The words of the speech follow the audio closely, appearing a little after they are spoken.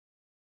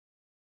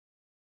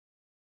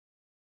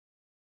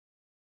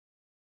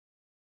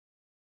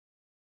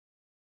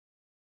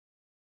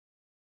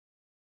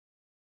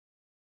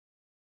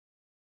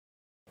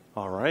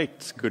All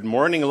right. Good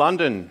morning,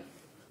 London.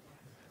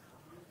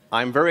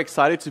 I'm very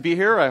excited to be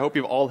here. I hope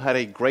you've all had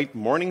a great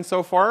morning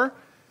so far.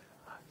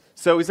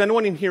 So is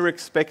anyone in here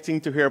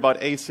expecting to hear about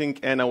async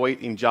and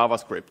await in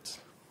JavaScript?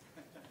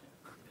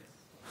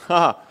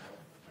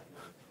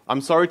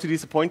 I'm sorry to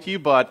disappoint you,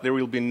 but there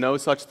will be no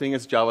such thing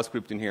as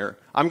JavaScript in here.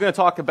 I'm going to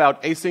talk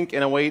about async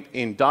and await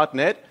in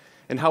 .NET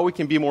and how we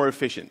can be more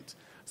efficient.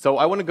 So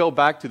I want to go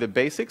back to the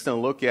basics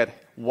and look at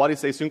what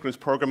is asynchronous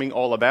programming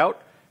all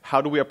about, how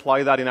do we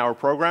apply that in our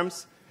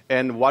programs,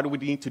 and what do we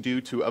need to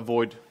do to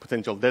avoid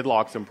potential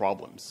deadlocks and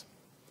problems.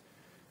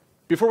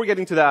 Before we get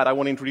into that, I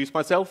want to introduce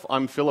myself.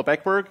 I'm Filip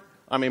Ekberg.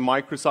 I'm a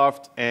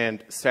Microsoft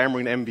and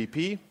Xamarin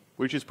MVP,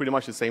 which is pretty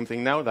much the same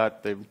thing now,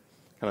 that they're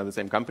kind of the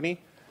same company,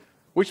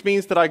 which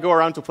means that I go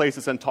around to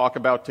places and talk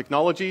about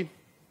technology.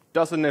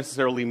 Doesn't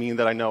necessarily mean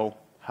that I know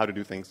how to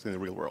do things in the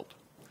real world.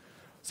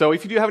 So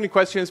if you do have any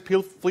questions,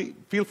 feel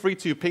free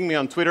to ping me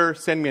on Twitter,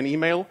 send me an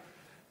email.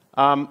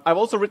 I've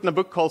also written a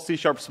book called C#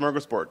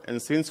 Smorgasbord, and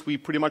since we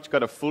pretty much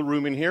got a full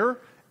room in here,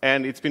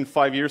 and it's been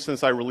 5 years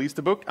since I released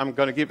the book, I'm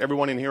going to give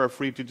everyone in here a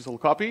free digital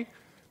copy.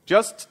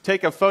 Just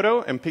take a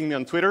photo and ping me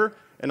on Twitter,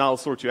 and I'll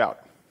sort you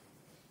out.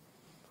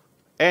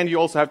 And you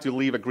also have to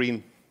leave a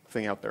green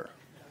thing out there.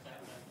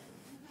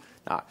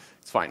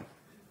 It's fine.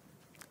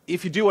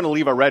 If you do want to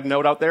leave a red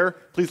note out there,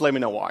 please let me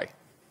know why.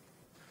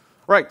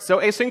 Right, so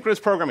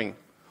asynchronous programming.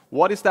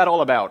 What is that all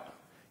about?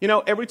 You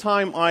know, every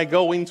time I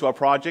go into a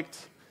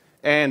project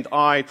and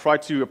I try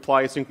to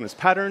apply asynchronous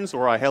patterns,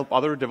 or I help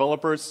other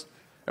developers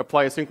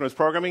apply asynchronous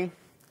programming,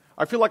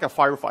 I feel like a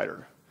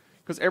firefighter.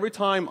 Because every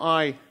time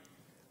I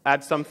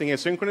add something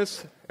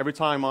asynchronous, every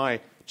time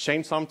I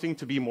change something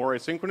to be more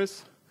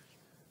asynchronous,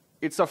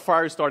 it's a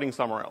fire starting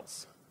somewhere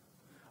else.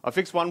 I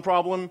fix one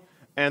problem,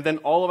 and then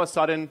all of a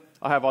sudden,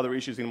 I have other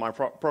issues in my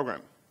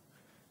program.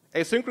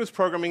 Asynchronous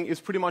programming is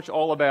pretty much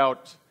all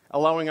about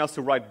allowing us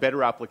to write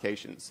better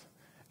applications.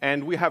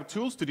 And we have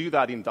tools to do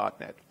that in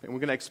 .NET. And we're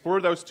going to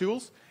explore those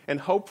tools, and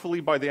hopefully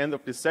by the end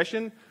of this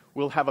session,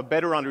 we'll have a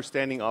better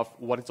understanding of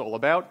what it's all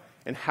about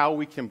and how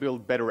we can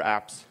build better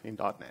apps in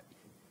 .NET.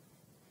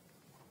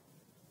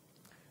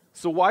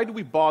 So why do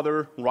we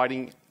bother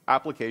writing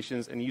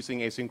applications and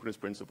using asynchronous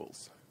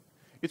principles?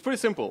 It's pretty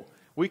simple.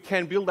 We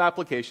can build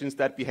applications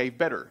that behave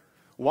better.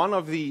 One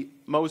of the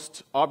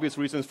most obvious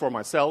reasons for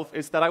myself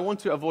is that I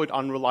want to avoid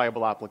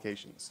unreliable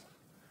applications.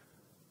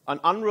 An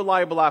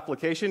unreliable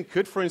application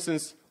could, for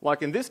instance,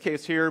 like in this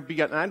case here, be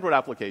an Android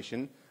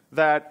application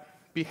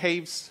that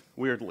behaves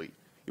weirdly.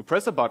 You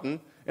press a button,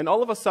 and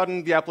all of a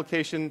sudden the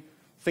application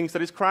thinks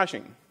that it's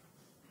crashing.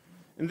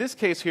 In this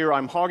case here,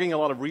 I'm hogging a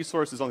lot of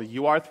resources on the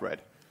UI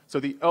thread, so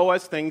the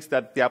OS thinks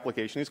that the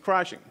application is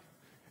crashing.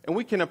 And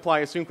we can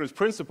apply asynchronous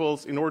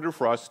principles in order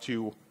for us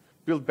to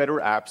build better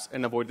apps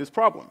and avoid this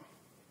problem,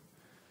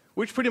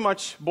 which pretty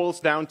much boils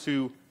down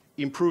to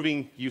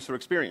improving user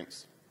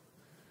experience.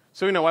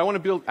 So, you know, I want to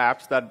build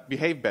apps that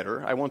behave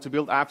better. I want to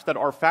build apps that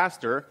are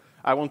faster.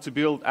 I want to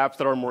build apps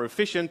that are more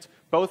efficient,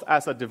 both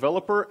as a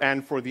developer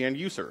and for the end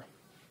user.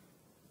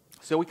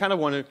 So we kind of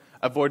want to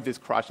avoid this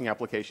crashing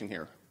application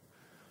here.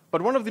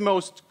 But one of the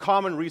most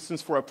common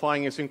reasons for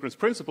applying asynchronous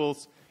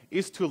principles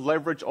is to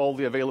leverage all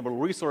the available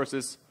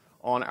resources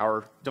on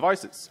our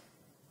devices.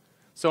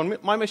 So on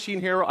my machine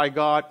here, I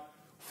got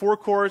 4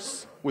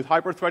 cores with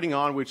hyper-threading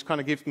on, which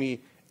kind of gives me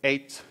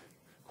 8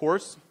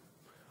 cores.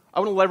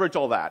 I want to leverage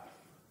all that.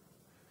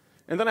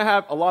 And then I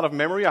have a lot of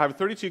memory. I have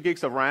 32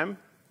 gigs of RAM,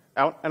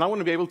 and I want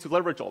to be able to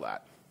leverage all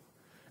that,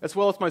 as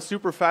well as my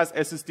super fast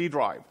SSD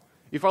drive.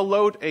 If I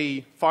load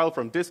a file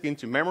from disk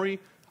into memory,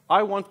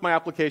 I want my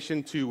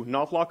application to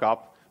not lock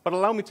up, but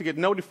allow me to get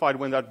notified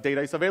when that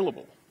data is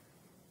available.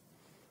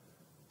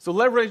 So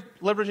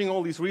leveraging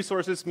all these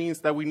resources means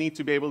that we need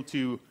to be able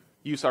to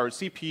use our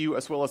CPU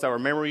as well as our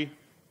memory,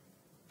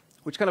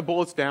 which kind of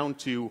boils down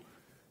to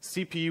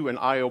CPU and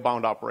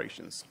I/O-bound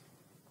operations.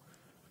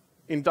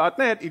 In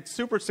 .NET, it's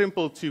super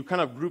simple to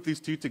kind of group these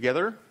two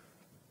together.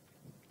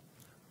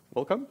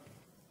 Welcome.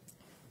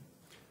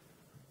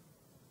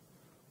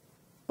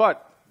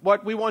 But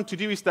what we want to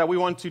do is that we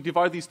want to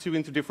divide these two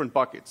into different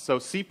buckets. So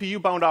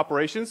CPU-bound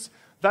operations,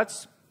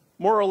 that's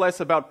more or less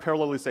about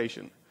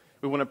parallelization.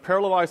 We want to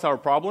parallelize our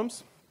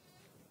problems,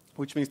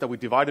 which means that we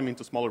divide them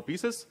into smaller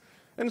pieces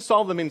and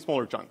solve them in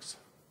smaller chunks.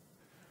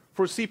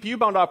 For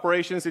CPU-bound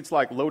operations, it's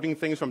like loading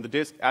things from the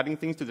disk, adding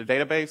things to the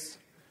database,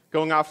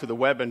 going off to the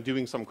web and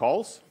doing some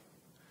calls.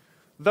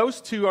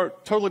 Those two are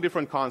totally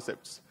different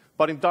concepts.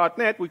 But in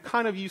 .NET, we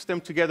kind of use them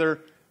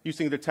together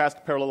using the task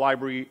parallel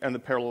library and the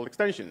parallel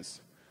extensions.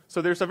 So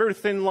there's a very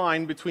thin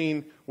line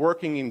between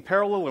working in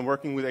parallel and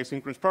working with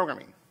asynchronous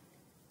programming.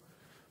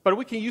 But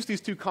we can use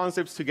these two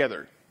concepts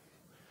together.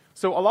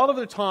 So a lot of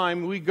the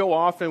time, we go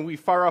off and we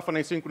fire off an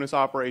asynchronous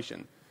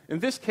operation. In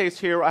this case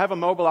here, I have a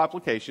mobile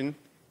application.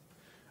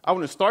 I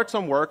want to start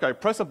some work. I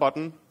press a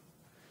button.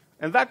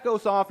 And that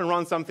goes off and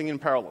runs something in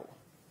parallel.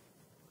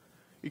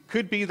 It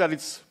could be that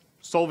it's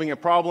solving a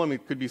problem.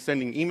 It could be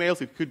sending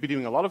emails. It could be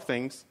doing a lot of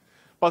things.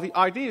 But the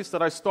idea is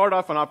that I start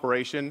off an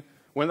operation.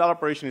 When that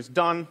operation is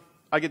done,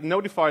 I get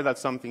notified that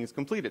something is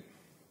completed.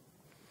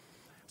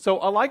 So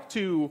I like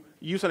to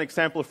use an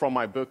example from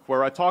my book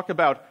where I talk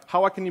about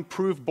how I can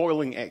improve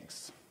boiling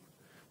eggs,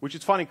 which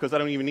is funny because I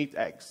don't even eat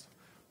eggs.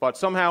 But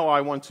somehow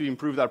I want to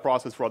improve that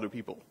process for other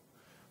people.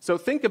 So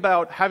think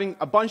about having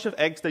a bunch of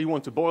eggs that you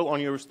want to boil on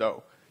your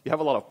stove. You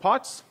have a lot of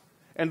pots,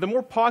 and the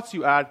more pots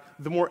you add,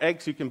 the more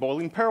eggs you can boil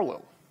in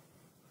parallel.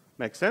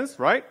 Makes sense,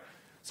 right?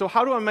 So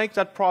how do I make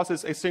that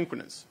process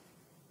asynchronous?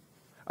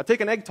 I take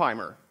an egg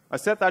timer. I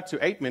set that to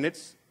 8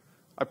 minutes.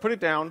 I put it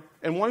down,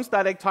 and once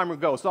that egg timer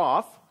goes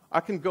off, I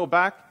can go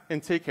back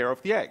and take care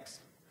of the eggs.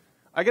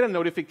 I get a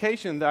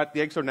notification that the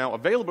eggs are now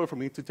available for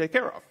me to take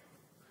care of.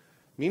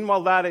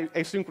 Meanwhile, that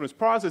asynchronous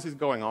process is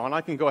going on.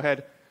 I can go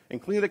ahead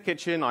and clean the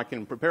kitchen. I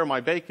can prepare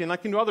my bacon. I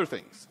can do other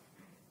things.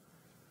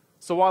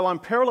 So while I'm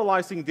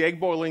parallelizing the egg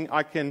boiling,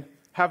 I can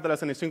have that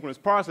as an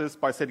asynchronous process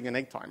by setting an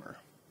egg timer.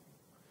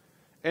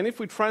 And if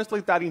we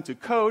translate that into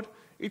code,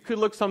 it could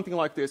look something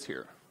like this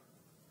here.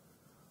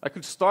 I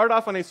could start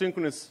off an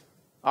asynchronous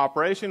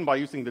operation by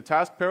using the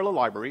task parallel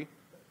library,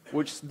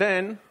 which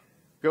then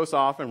goes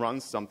off and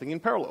runs something in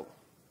parallel.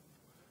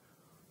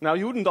 Now,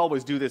 you wouldn't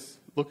always do this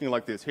looking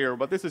like this here,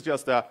 but this is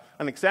just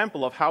an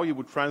example of how you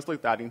would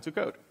translate that into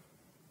code.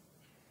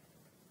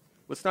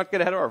 Let's not get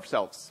ahead of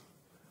ourselves.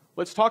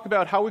 Let's talk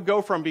about how we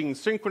go from being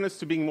synchronous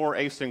to being more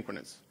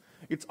asynchronous.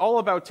 It's all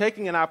about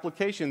taking an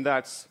application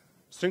that's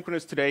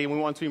synchronous today, and we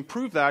want to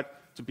improve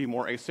that to be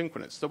more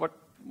asynchronous. So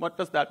what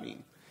does that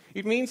mean?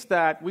 It means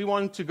that we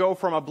want to go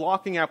from a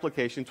blocking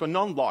application to a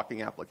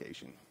non-blocking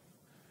application.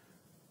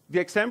 The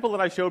example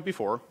that I showed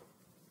before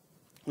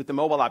with the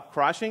mobile app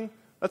crashing,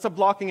 that's a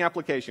blocking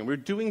application. We're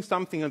doing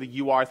something on the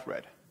UI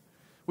thread.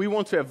 We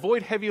want to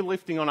avoid heavy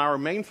lifting on our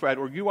main thread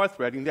or UI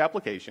thread in the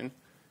application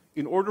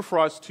in order for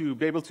us to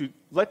be able to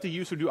let the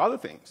user do other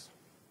things.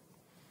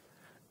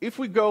 If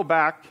we go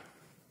back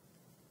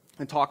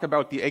and talk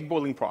about the egg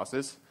boiling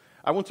process,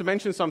 I want to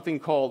mention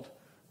something called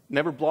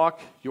never block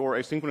your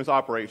asynchronous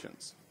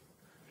operations.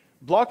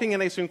 Blocking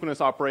an asynchronous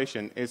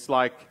operation is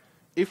like,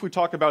 if we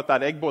talk about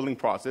that egg boiling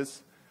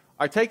process,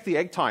 I take the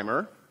egg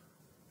timer,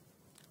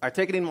 I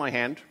take it in my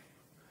hand,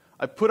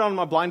 I put on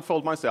my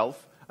blindfold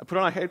myself, I put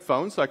on a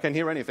headphone so I can't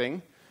hear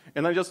anything,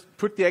 and I just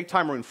put the egg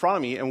timer in front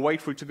of me and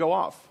wait for it to go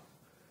off.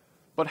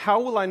 But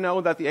how will I know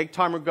that the egg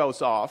timer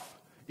goes off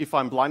if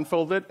I'm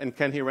blindfolded and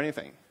can't hear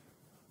anything?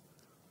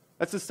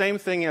 That's the same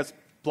thing as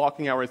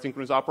blocking our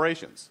asynchronous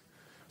operations.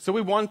 So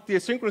we want the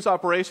asynchronous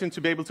operation to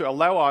be able to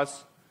allow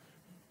us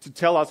to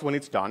tell us when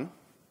it's done,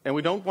 and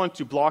we don't want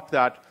to block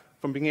that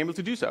from being able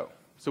to do so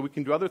we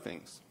can do other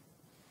things.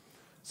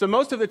 So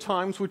most of the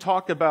times we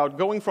talk about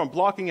going from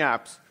blocking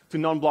apps to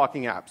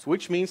non-blocking apps,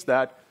 which means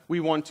that we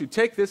want to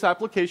take this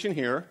application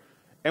here,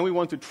 and we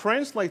want to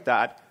translate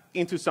that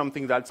into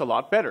something that's a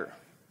lot better,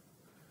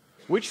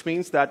 which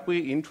means that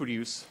we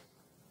introduce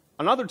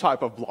another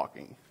type of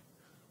blocking.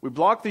 We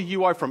block the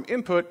UI from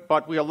input,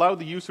 but we allow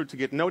the user to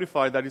get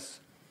notified that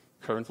it's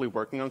currently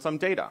working on some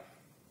data.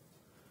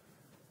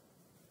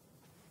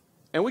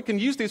 And we can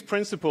use these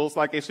principles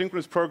like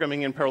asynchronous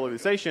programming and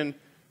parallelization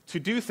to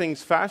do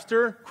things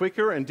faster,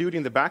 quicker, and do it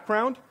in the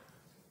background,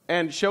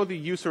 and show the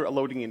user a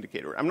loading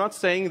indicator. I'm not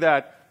saying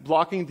that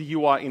blocking the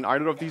UI in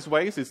either of these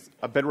ways is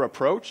a better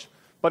approach,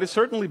 but it's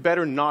certainly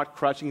better not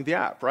crashing the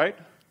app, right?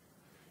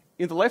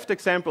 In the left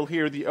example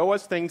here, the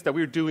OS thinks that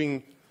we're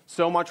doing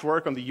so much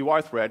work on the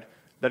UI thread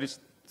that it's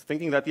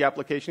thinking that the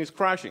application is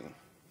crashing.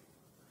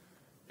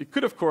 It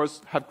could, of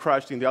course, have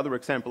crashed in the other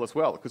example as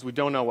well, because we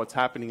don't know what's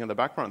happening in the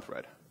background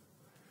thread.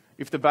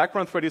 If the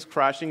background thread is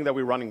crashing that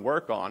we're running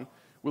work on,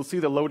 we'll see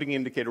the loading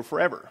indicator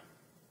forever.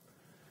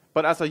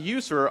 But as a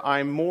user,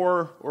 I'm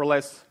more or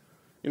less,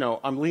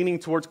 I'm leaning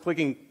towards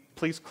clicking,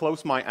 please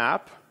close my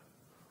app,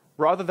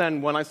 rather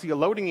than when I see a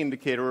loading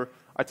indicator,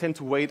 I tend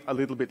to wait a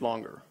little bit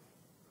longer.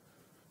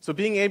 So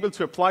being able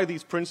to apply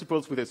these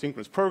principles with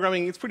asynchronous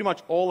programming, it's pretty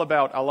much all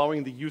about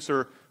allowing the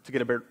user to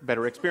get a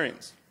better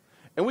experience.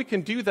 And we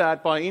can do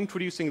that by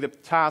introducing the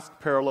task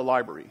parallel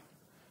library.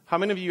 How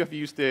many of you have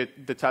used the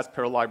task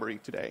parallel library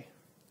today?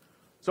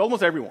 So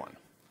almost everyone.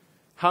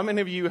 How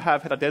many of you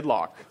have had a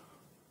deadlock?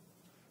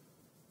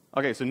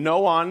 Okay, so no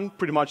one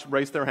pretty much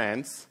raised their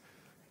hands.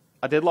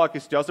 A deadlock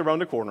is just around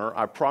the corner.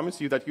 I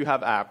promise you that you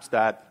have apps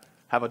that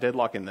have a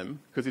deadlock in them,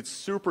 because it's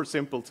super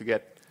simple to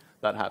get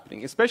that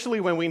happening, especially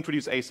when we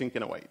introduce async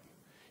and await.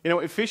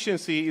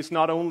 Efficiency is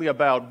not only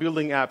about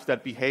building apps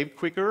that behave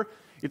quicker,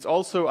 it's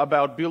also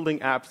about building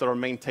apps that are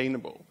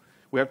maintainable.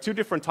 We have two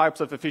different types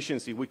of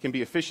efficiency. We can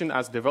be efficient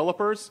as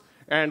developers,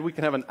 and we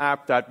can have an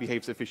app that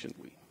behaves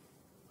efficiently.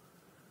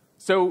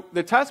 So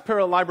the task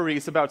parallel library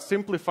is about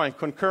simplifying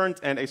concurrent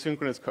and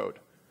asynchronous code,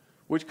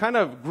 which kind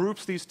of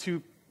groups these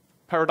two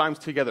paradigms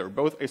together,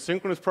 both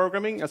asynchronous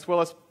programming as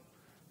well as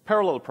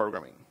parallel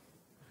programming.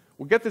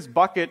 We get this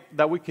bucket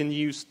that we can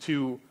use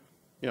to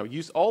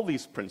use all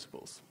these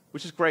principles,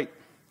 which is great.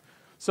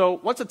 So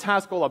what's a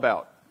task all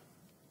about?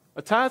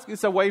 A task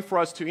is a way for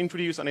us to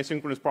introduce an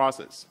asynchronous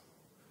process.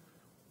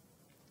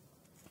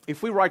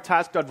 If we write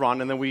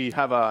task.run and then we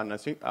have an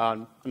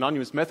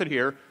anonymous method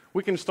here,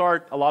 we can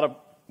start a lot of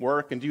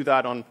work and do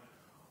that on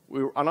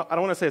I don't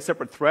want to say a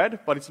separate thread,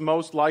 but it's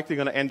most likely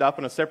going to end up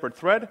in a separate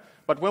thread.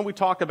 But when we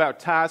talk about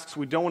tasks,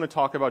 we don't want to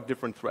talk about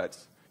different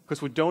threads,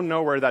 because we don't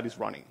know where that is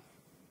running.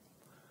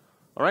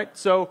 All right?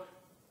 So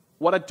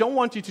what I don't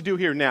want you to do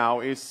here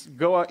now is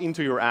go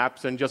into your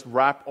apps and just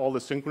wrap all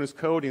the synchronous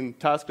code in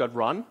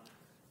task.run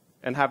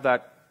and have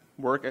that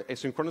work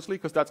asynchronously,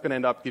 because that's going to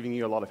end up giving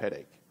you a lot of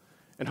headache.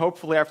 And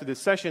hopefully after this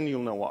session,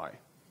 you'll know why.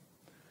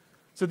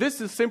 So this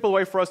is a simple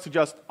way for us to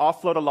just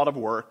offload a lot of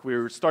work.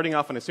 We're starting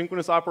off an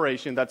asynchronous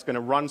operation that's going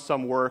to run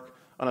some work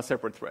on a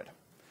separate thread.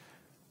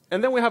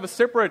 And then we have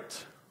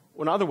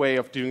another way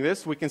of doing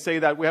this. We can say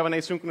that we have an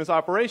asynchronous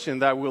operation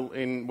that will,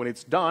 when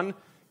it's done,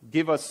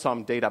 give us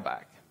some data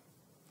back.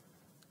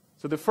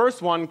 So the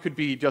first one could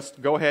be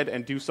just go ahead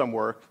and do some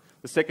work.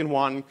 The second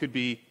one could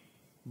be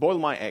boil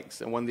my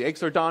eggs. And when the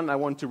eggs are done, I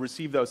want to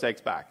receive those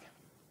eggs back.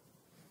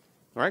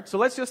 All right, so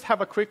let's just have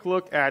a quick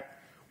look at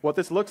what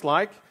this looks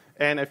like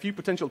and a few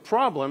potential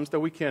problems that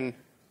we can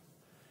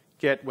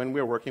get when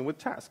we're working with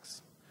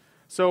tasks.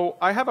 So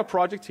I have a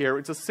project here.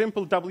 It's a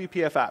simple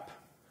WPF app.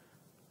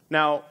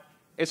 Now,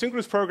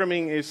 asynchronous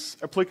programming is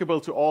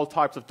applicable to all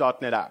types of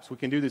 .NET apps. We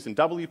can do this in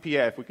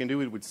WPF. We can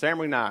do it with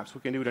Xamarin apps.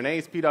 We can do it in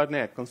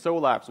ASP.NET,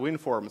 console apps,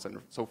 WinForms, and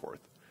so forth,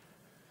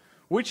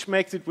 which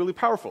makes it really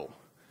powerful.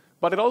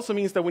 But it also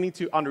means that we need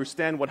to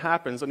understand what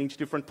happens on each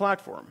different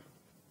platform.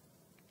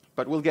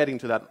 But we'll get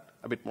into that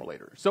a bit more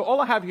later. So all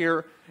I have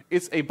here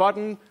is a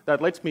button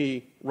that lets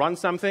me run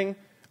something.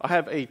 I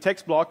have a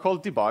text block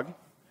called debug,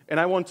 and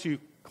I want to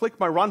click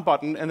my run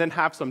button and then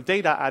have some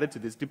data added to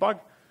this debug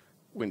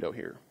window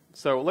here.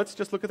 So let's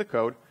just look at the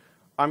code.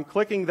 I'm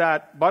clicking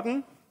that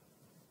button,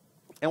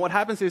 and what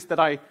happens is that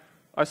I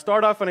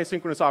start off an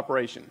asynchronous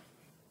operation.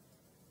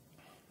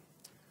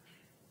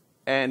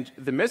 And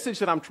the message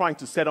that I'm trying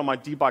to set on my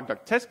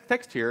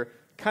debug.text here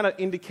kind of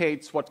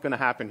indicates what's going to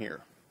happen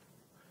here.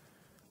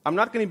 I'm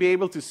not going to be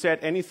able to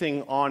set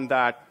anything on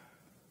that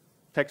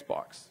text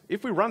box.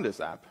 If we run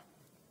this app,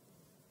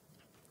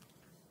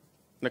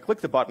 and I click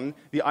the button,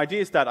 the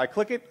idea is that I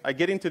click it, I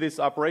get into this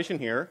operation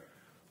here,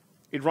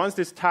 it runs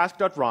this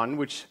task.run,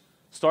 which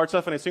starts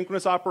off an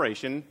asynchronous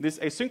operation. This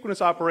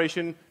asynchronous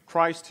operation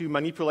tries to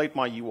manipulate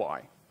my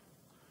UI.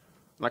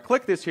 And I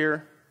click this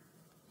here,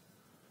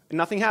 and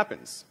nothing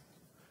happens.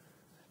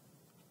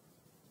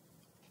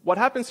 What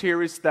happens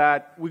here is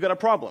that we got a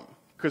problem,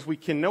 because we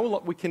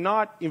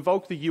cannot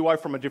invoke the UI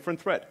from a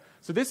different thread.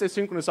 So this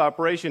asynchronous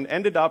operation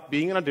ended up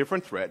being in a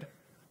different thread,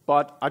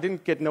 but I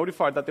didn't get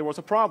notified that there was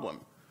a problem.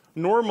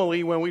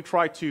 Normally, when we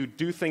try to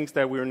do things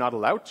that we're not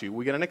allowed to,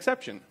 we get an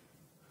exception.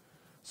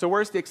 So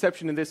where's the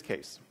exception in this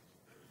case?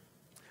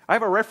 I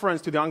have a reference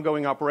to the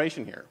ongoing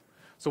operation here.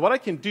 So what I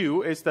can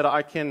do is that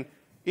I can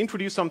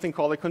introduce something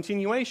called a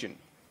continuation,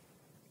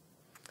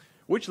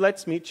 which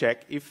lets me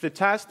check if the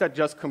task that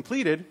just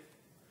completed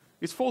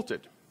is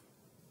faulted.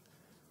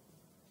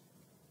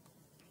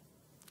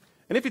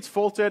 And if it's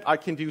faulted, I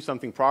can do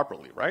something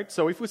properly, right?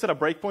 So if we set a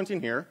breakpoint in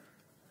here,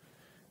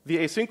 the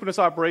asynchronous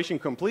operation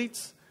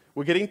completes.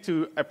 We're getting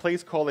to a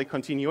place called a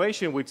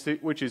continuation,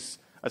 which is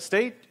a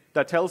state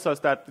that tells us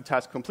that the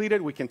task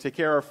completed. We can take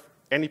care of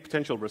any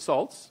potential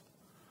results.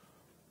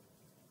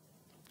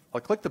 I'll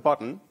click the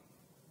button,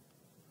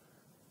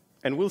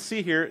 and we'll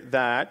see here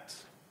that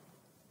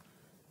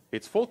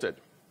it's faulted.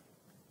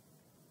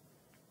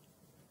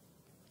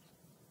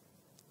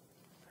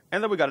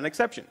 And then we got an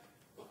exception.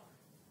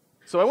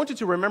 So I want you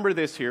to remember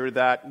this here,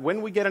 that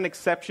when we get an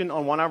exception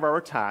on one of our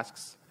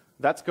tasks,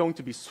 that's going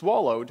to be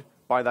swallowed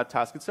by that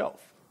task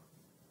itself.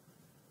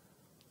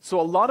 So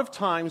a lot of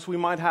times we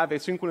might have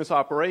asynchronous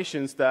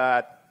operations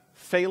that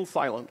fail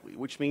silently,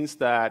 which means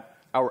that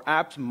our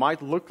apps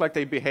might look like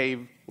they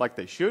behave like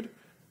they should,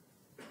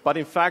 but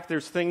in fact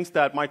there's things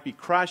that might be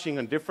crashing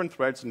on different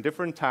threads and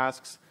different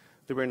tasks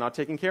that we're not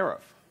taking care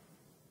of.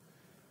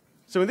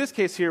 So in this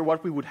case here,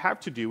 what we would have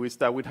to do is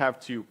that we'd have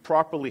to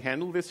properly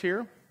handle this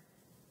here.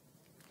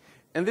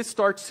 And this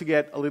starts to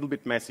get a little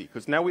bit messy,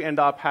 because now we end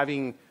up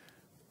having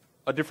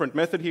a different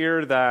method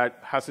here that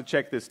has to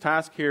check this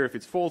task here. If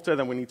it's faulted,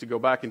 then we need to go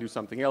back and do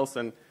something else,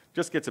 and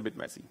just gets a bit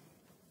messy.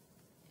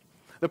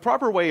 The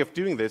proper way of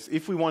doing this,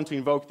 if we want to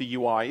invoke the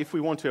UI, if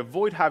we want to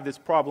avoid have this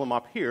problem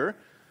up here,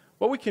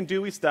 what we can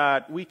do is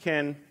that we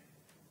can,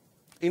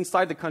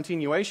 inside the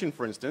continuation,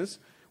 for instance,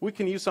 we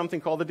can use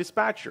something called the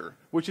dispatcher,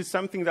 which is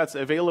something that's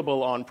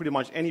available on pretty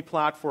much any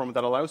platform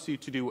that allows you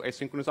to do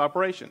asynchronous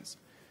operations.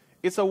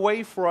 It's a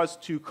way for us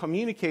to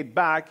communicate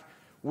back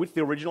with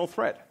the original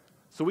thread.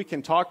 So we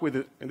can talk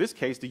with, in this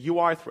case, the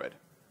UI thread.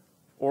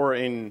 Or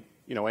in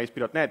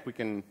ASP.NET, we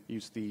can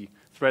use the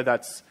thread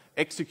that's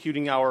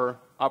executing our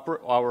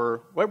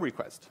web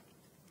request.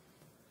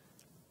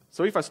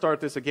 So if I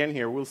start this again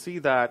here, we'll see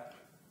that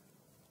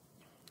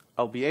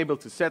I'll be able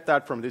to set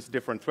that from this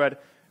different thread,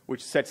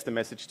 which sets the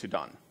message to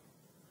done.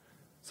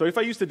 So if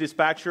I use the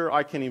dispatcher,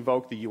 I can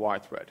invoke the UI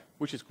thread,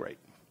 which is great.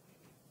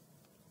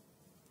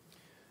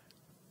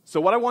 So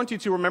what I want you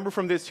to remember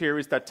from this here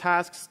is that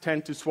tasks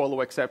tend to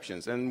swallow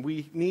exceptions, and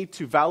we need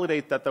to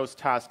validate that those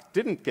tasks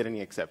didn't get any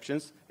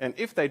exceptions, and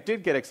if they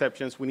did get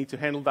exceptions, we need to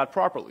handle that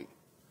properly.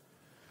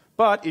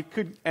 But it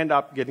could end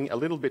up getting a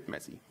little bit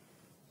messy.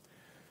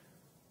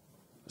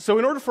 So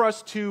in order for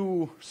us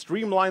to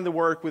streamline the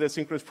work with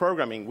asynchronous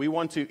programming, we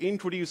want to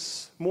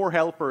introduce more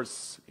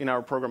helpers in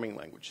our programming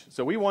language.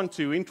 So we want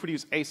to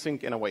introduce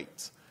async and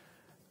await.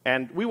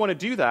 And we want to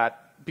do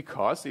that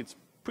because it's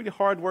pretty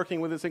hard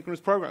working with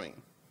asynchronous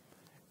programming.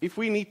 If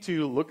we need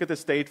to look at the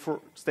states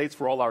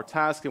for all our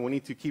tasks and we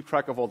need to keep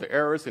track of all the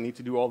errors and need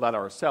to do all that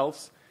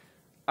ourselves,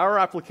 our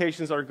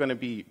applications are going to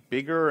be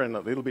bigger and a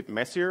little bit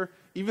messier.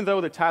 Even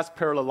though the task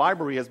parallel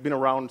library has been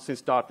around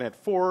since .NET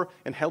 4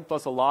 and helped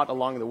us a lot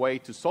along the way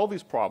to solve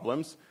these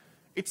problems,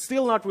 it's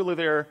still not really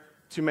there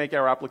to make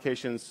our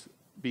applications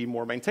be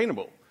more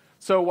maintainable.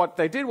 So what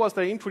they did was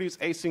they introduced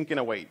async and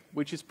await,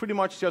 which is pretty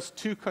much just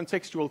two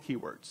contextual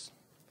keywords.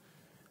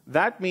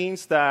 That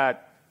means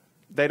that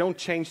they don't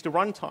change the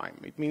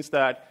runtime. It means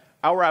that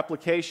our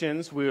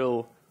applications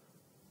will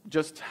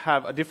just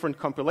have a different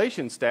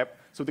compilation step.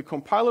 So the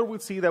compiler will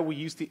see that we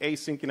use the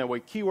async and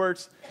await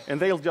keywords, and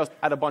they'll just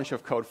add a bunch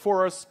of code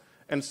for us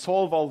and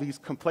solve all these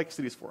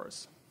complexities for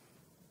us.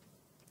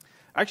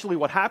 Actually,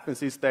 what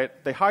happens is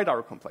that they hide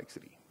our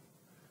complexity.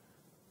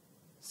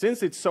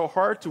 Since it's so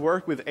hard to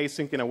work with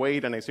async and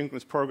await and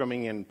asynchronous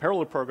programming and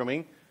parallel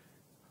programming,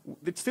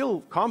 it's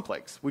still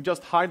complex. We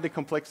just hide the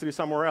complexity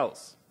somewhere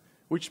else,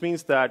 which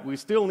means that we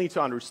still need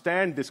to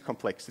understand this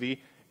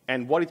complexity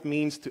and what it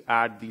means to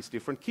add these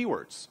different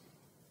keywords.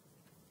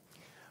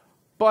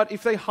 But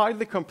if they hide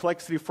the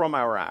complexity from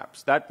our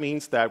apps, that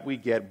means that we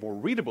get more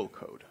readable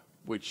code,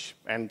 which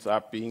ends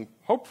up being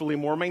hopefully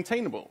more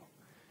maintainable.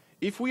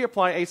 If we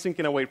apply async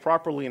and await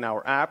properly in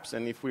our apps,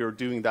 and if we are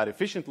doing that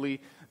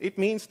efficiently, it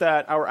means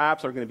that our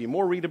apps are going to be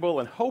more readable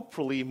and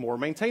hopefully more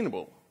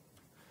maintainable.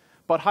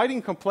 But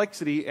hiding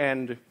complexity,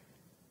 and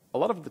a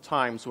lot of the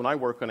times when I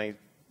work on a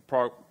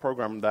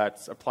program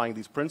that's applying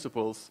these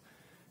principles,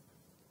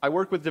 I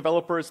work with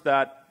developers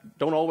that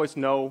don't always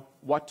know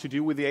what to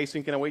do with the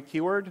async and await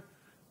keyword.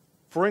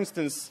 For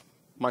instance,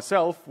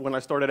 myself, when I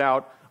started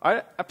out,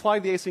 I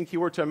applied the async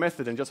keyword to a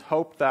method and just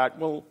hoped that,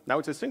 well, now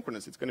it's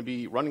asynchronous. It's going to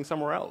be running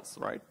somewhere else,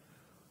 right?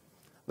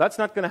 That's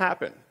not going to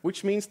happen,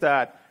 which means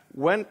that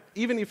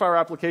even if our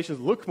applications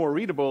look more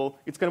readable,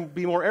 it's going to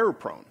be more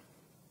error-prone,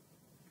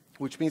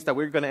 which means that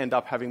we're going to end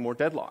up having more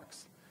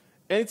deadlocks.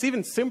 And it's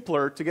even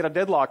simpler to get a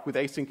deadlock with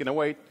async and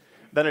await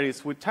than it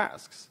is with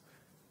tasks.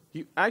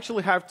 You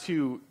actually have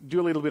to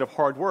do a little bit of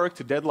hard work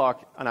to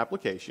deadlock an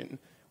application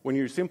when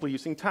you're simply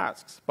using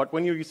tasks. But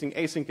when you're using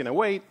async and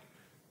await,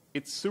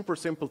 it's super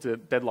simple to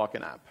deadlock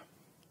an app.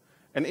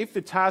 And if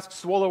the tasks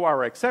swallow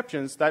our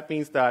exceptions, that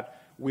means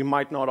that we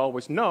might not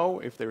always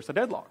know if there's a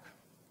deadlock,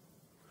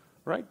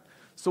 right?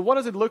 So what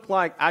does it look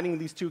like adding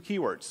these two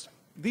keywords?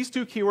 These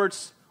two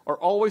keywords are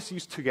always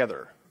used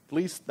together. At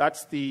least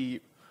that's the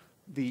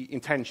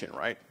intention,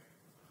 right?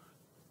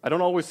 I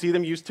don't always see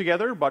them used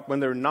together, but when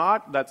they're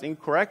not, that's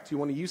incorrect. You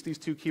want to use these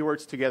two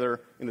keywords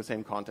together in the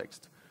same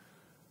context.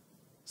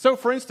 So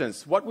for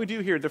instance, what we do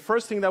here, the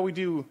first thing that we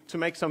do to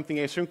make something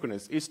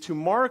asynchronous is to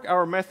mark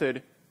our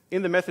method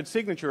in the method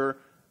signature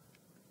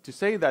to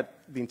say that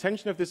the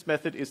intention of this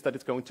method is that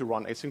it's going to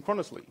run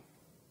asynchronously.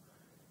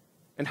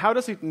 And how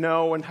does it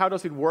know and how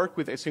does it work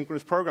with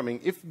asynchronous programming?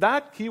 If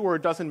that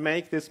keyword doesn't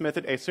make this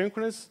method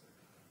asynchronous,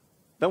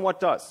 then what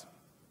does?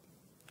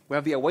 We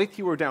have the await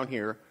keyword down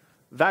here.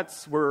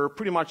 That's where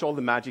pretty much all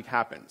the magic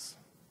happens.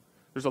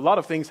 There's a lot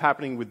of things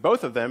happening with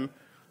both of them,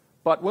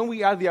 but when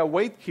we add the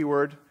await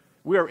keyword,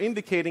 we are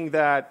indicating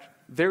that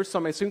there's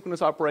some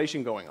asynchronous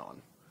operation going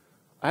on.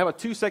 I have a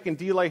 2-second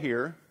delay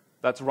here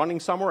that's running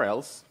somewhere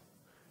else.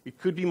 It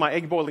could be my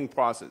egg boiling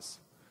process.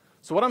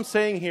 So what I'm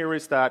saying here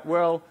is that,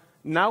 well,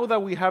 now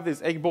that we have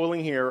this egg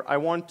boiling here, I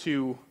want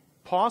to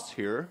pause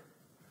here,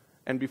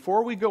 and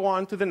before we go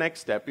on to the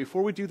next step,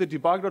 before we do the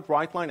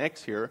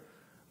debug.writeLine_x here,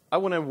 I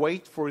want to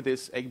wait for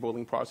this egg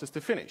boiling process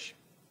to finish.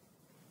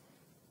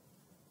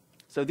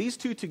 So these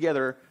two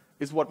together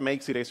is what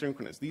makes it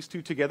asynchronous. These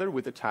two together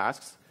with the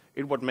tasks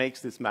is what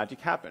makes this magic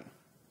happen.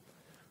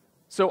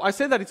 So I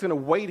said that it's going to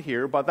wait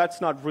here, but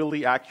that's not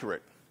really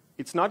accurate.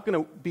 It's not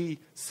going to be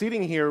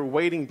sitting here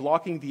waiting,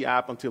 blocking the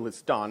app until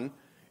it's done.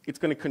 It's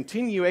going to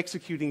continue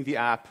executing the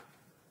app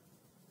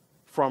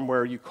from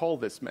where you call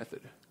this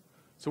method.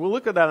 So we'll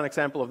look at an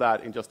example of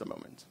that in just a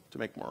moment to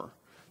make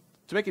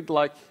it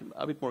like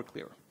a bit more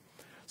clear.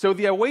 So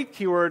the await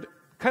keyword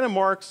kind of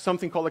marks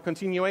something called a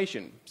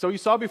continuation. So you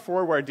saw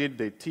before where I did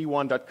the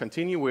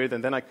t1.continue with,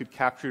 and then I could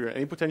capture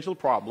any potential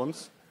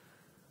problems.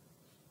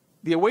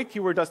 The await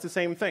keyword does the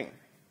same thing.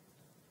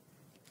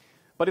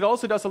 But it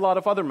also does a lot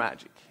of other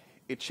magic.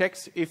 It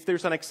checks if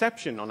there's an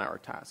exception on our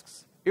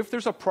tasks. If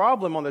there's a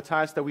problem on the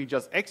task that we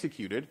just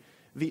executed,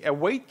 the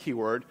await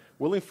keyword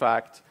will, in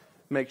fact,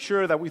 make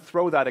sure that we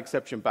throw that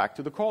exception back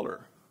to the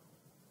caller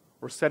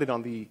or set it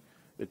on the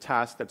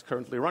task that's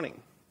currently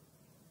running.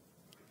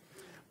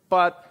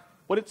 But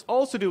what it's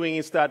also doing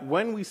is that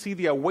when we see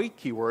the await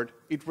keyword,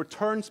 it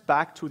returns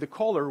back to the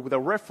caller with a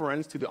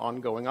reference to the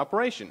ongoing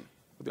operation,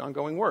 or the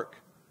ongoing work.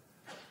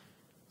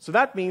 So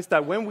that means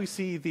that when we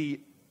see the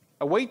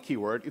await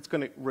keyword, it's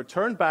going to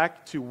return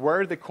back to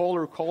where the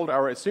caller called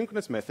our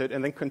asynchronous method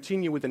and then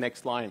continue with the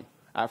next line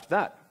after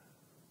that.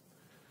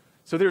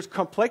 So there's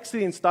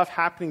complexity and stuff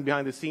happening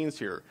behind the scenes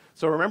here.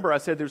 So remember, I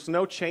said there's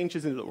no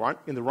changes in the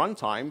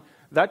runtime.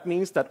 That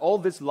means that all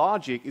this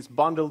logic is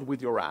bundled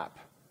with your app.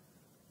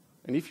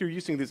 And if you're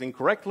using this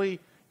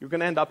incorrectly, you're going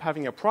to end up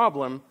having a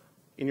problem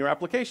in your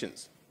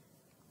applications.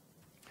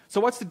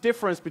 So what's the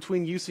difference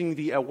between using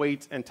the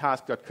await and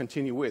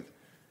task.continue with?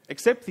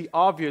 Except the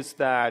obvious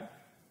that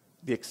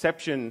the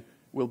exception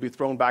will be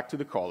thrown back to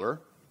the caller.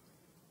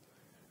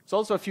 There's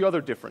also a few other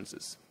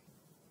differences.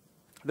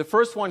 The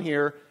first one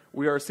here,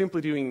 we are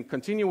simply doing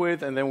continue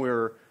with, and then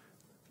we're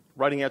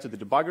writing out to the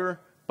debugger.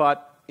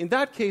 But in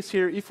that case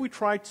here, if we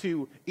try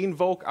to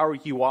invoke our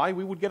UI,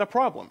 we would get a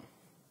problem.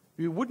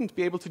 We wouldn't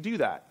be able to do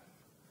that.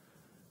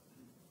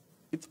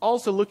 It's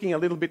also looking a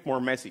little bit more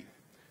messy.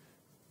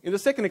 In the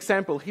second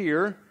example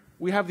here,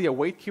 we have the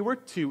await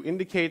keyword to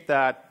indicate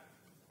that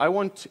I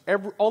want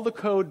all the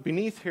code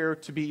beneath here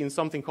to be in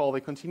something called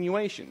a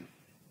continuation.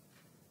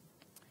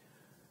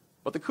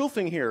 But the cool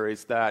thing here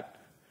is that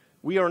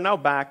we are now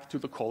back to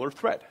the caller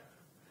thread.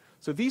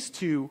 So these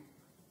two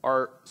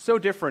are so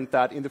different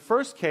that in the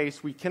first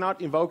case, we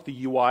cannot invoke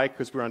the UI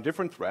because we're on a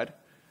different thread.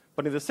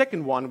 But in the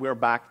second one, we're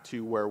back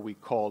to where we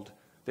called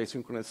the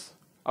asynchronous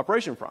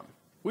operation from,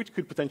 which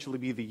could potentially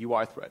be the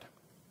UI thread.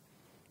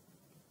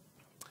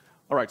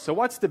 All right, so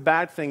what's the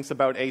bad things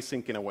about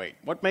async and await?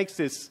 What makes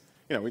this,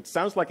 it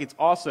sounds like it's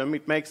awesome.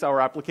 It makes our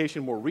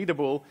application more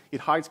readable. It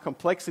hides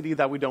complexity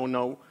that we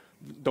don't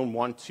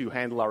want to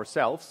handle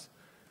ourselves.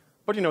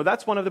 But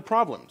that's one of the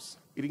problems.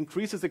 It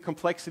increases the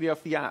complexity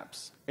of the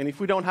apps. And if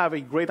we don't have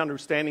a great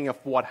understanding of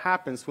what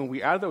happens when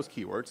we add those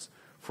keywords,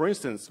 for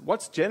instance,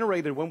 what's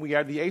generated when we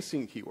add the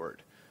async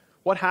keyword?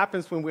 What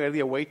happens when we add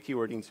the await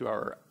keyword into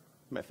our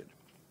method?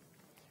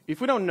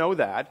 If we don't know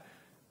that,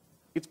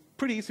 it's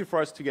pretty easy for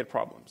us to get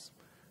problems.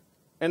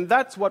 And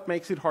that's what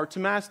makes it hard to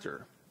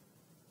master.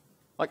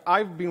 Like,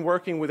 I've been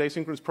working with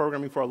asynchronous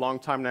programming for a long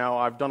time now.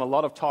 I've done a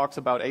lot of talks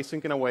about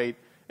async and await,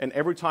 and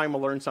every time I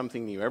learn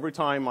something new, every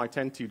time I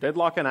tend to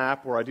deadlock an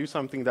app or I do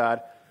something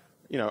that,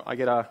 I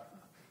get a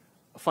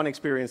fun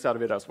experience out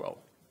of it as well,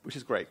 which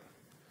is great.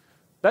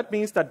 That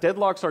means that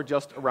deadlocks are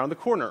just around the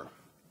corner.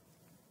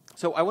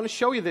 So I want to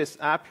show you this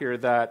app here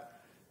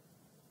that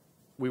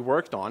we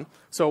worked on.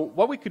 So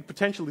what we could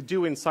potentially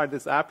do inside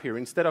this app here,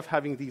 instead of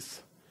having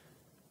these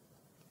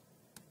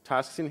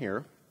tasks in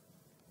here,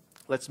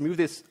 let's move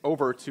this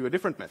over to a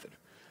different method.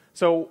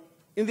 So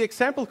in the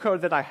example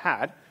code that I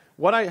had,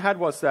 what I had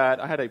was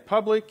that I had a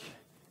public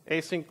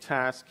async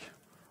task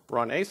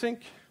run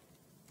async,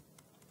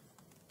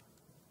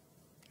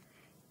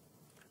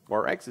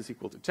 var x is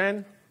equal to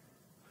 10,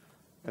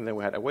 and then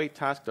we had await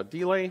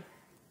task.delay,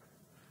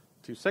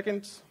 2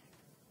 seconds,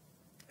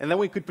 and then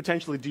we could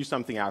potentially do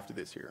something after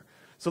this here.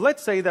 So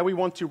let's say that we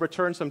want to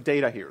return some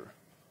data here.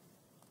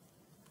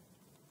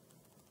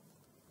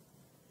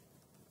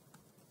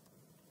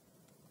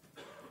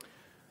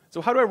 So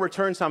how do I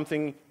return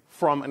something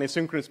from an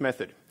asynchronous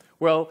method?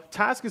 Well,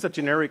 task is a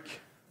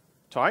generic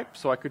type,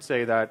 so I could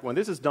say that when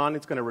this is done,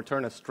 it's going to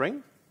return a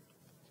string.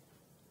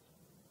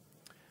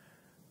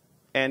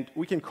 And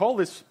we can call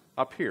this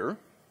up here.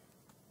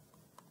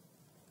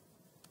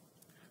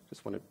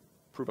 Just want to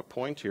prove a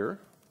point here.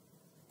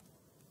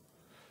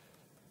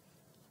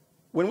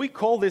 When we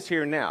call this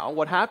here now,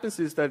 what happens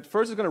is that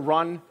first it's going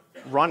to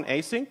run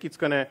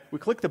async. We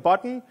click the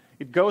button,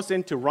 it goes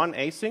into run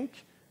async.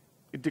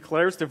 It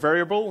declares the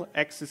variable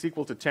x is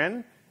equal to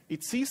 10.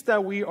 It sees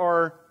that we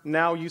are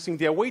now using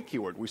the await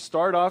keyword. We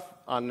start off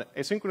on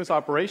a synchronous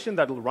operation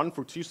that will run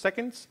for 2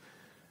 seconds.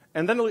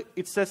 And then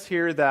it says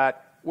here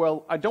that,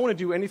 well, I don't want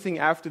to do anything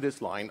after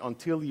this line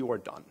until you are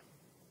done.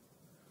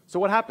 So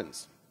what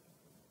happens?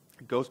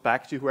 It goes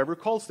back to whoever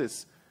calls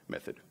this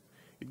method.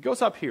 It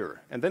goes up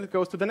here, and then it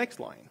goes to the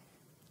next line.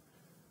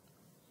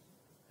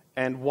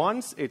 And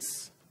once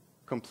it's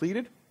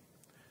completed,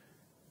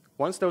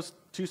 once those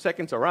 2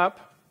 seconds are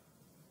up,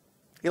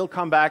 it'll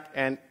come back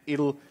and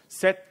it'll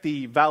set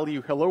the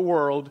value hello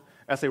world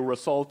as a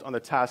result on the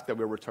task that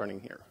we're returning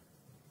here.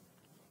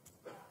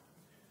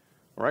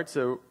 All right,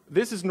 so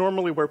this is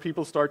normally where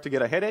people start to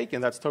get a headache,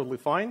 and that's totally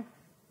fine.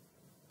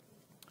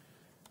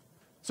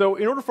 So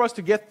in order for us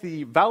to get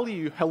the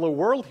value hello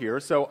world here,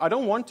 so I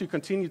don't want to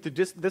continue to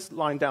this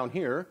line down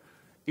here.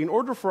 In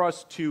order for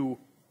us to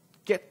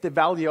get the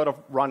value out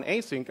of run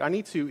async, I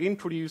need to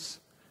introduce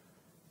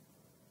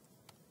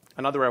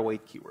another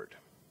await keyword.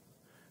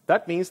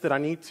 That means that I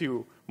need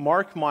to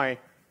mark my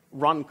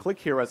run click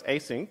here as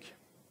async,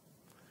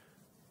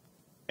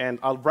 and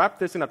I'll wrap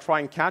this in a try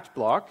and catch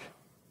block.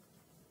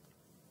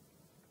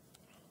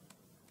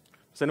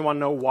 Does anyone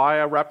know why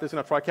I wrap this in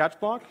a try catch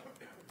block?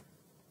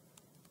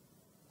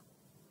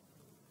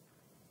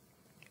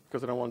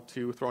 Because I don't want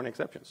to throw any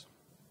exceptions.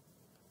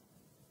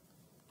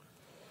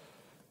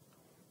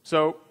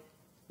 So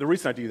the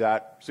reason I do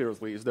that,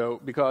 seriously, is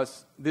though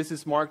because this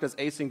is marked as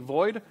async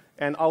void,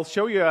 and I'll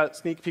show you a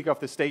sneak peek of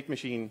the state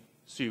machine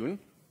soon.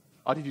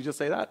 Oh, did you just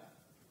say that?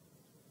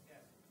 Yeah.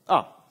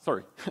 Oh,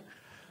 sorry.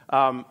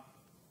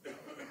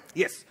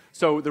 Yes,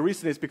 so the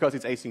reason is because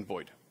it's async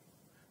void.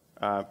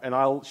 And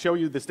I'll show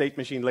you the state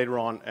machine later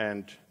on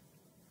and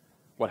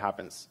what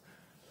happens.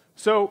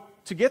 So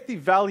to get the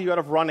value out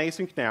of run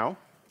async now,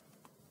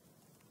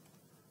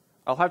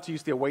 I'll have to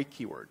use the await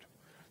keyword.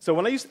 So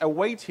when I use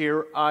await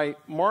here, I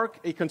mark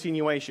a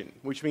continuation,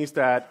 which means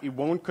that it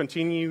won't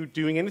continue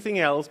doing anything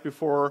else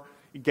before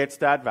it gets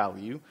that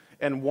value.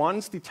 And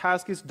once the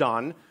task is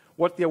done,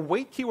 what the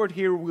await keyword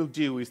here will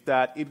do is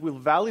that it will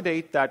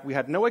validate that we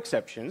had no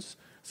exceptions.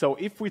 So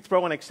if we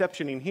throw an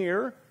exception in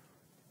here,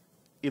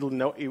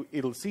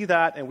 it'll see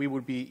that, and we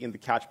would be in the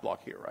catch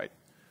block here, right?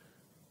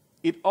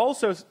 It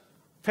also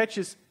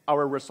fetches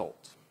our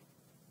result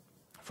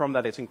from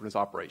that asynchronous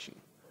operation.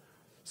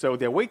 So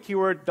the await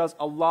keyword does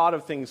a lot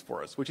of things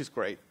for us, which is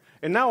great.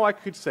 And now I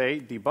could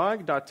say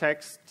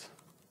debug.text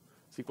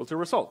is equal to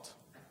result.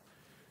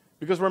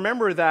 Because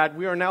remember that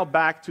we are now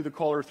back to the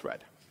caller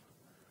thread.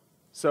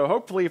 So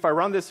hopefully if I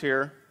run this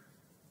here,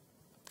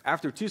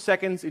 after 2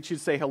 seconds, it should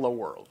say hello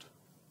world.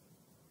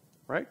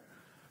 Right?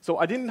 So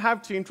I didn't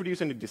have to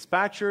introduce any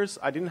dispatchers.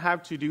 I didn't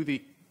have to do the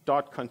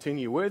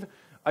 .continue with.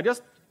 I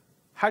just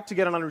had to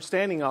get an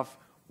understanding of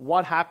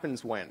what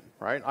happens when.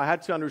 Right? I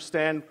had to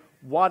understand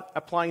what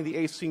applying the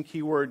async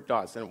keyword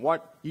does and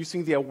what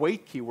using the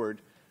await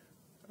keyword,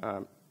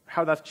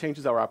 how that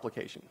changes our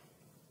application.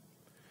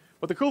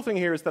 But the cool thing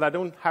here is that I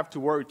don't have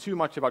to worry too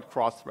much about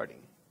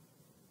cross-threading.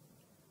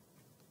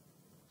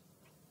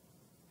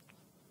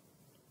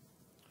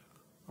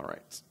 All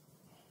right.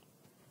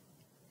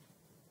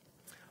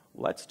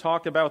 Let's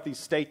talk about the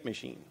state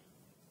machine.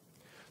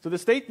 So the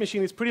state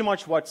machine is pretty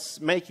much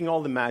what's making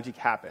all the magic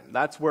happen.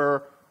 That's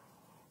where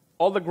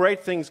all the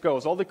great things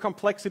goes, all the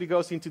complexity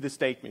goes into the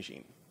state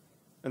machine.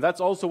 And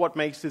that's also what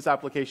makes this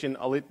application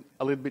a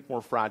little bit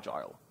more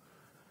fragile.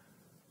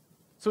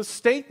 So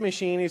state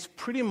machine is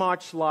pretty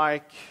much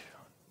like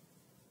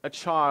a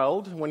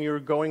child when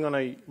you're going on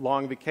a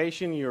long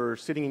vacation, you're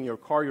sitting in your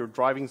car, you're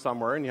driving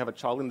somewhere, and you have a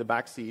child in the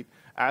back seat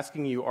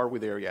asking you, are we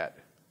there yet?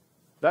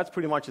 That's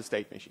pretty much a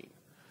state machine.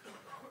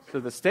 So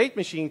the state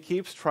machine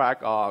keeps track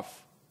of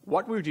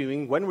what we're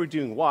doing, when we're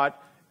doing what,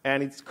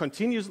 and it's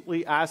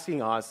continuously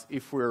asking us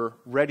if we're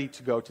ready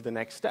to go to the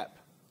next step.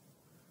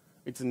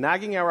 It's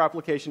nagging our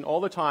application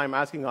all the time,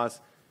 asking us,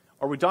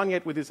 are we done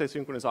yet with this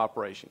asynchronous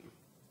operation?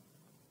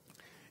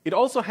 It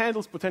also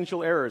handles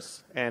potential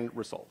errors and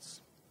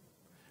results,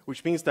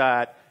 which means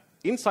that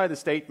inside the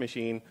state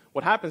machine,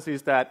 what happens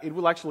is that it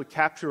will actually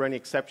capture any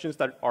exceptions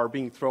that are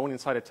being thrown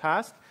inside a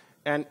task,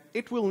 and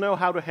it will know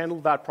how to handle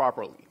that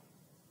properly.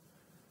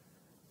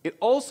 It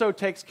also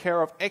takes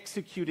care of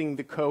executing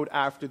the code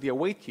after the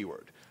await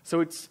keyword. So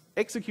it's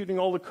executing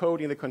all the code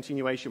in the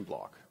continuation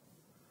block.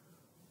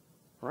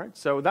 All right,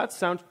 so that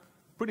sounds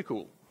pretty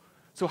cool.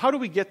 So how do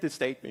we get this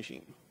state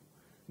machine?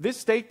 This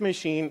state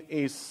machine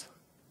is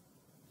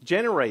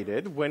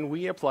generated when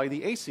we apply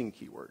the async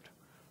keyword.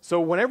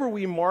 So whenever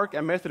we mark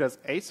a method as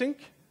async,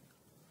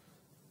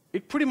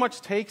 it pretty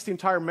much takes the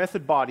entire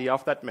method body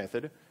of that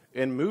method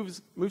and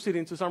moves it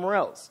into somewhere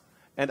else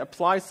and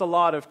applies a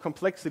lot of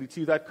complexity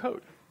to that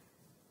code.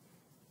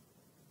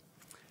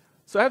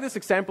 So I have this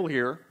example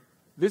here.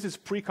 This is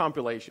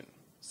pre-compilation.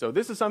 So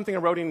this is something I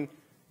wrote in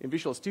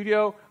Visual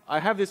Studio. I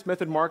have this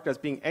method marked as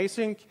being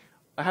async.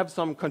 I have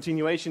some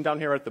continuation down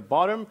here at the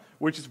bottom,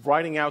 which is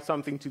writing out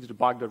something to the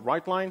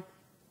debug.writeLine.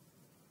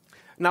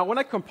 Now, when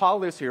I compile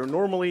this here,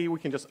 normally we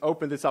can just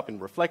open this up in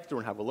Reflector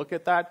and have a look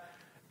at that.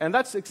 And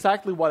that's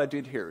exactly what I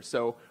did here.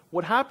 So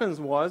what happens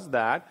was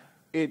that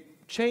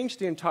it changed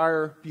the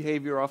entire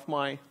behavior of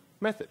my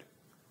method.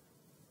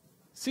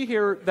 See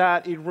here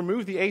that it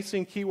removed the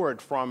async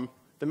keyword from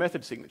the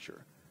method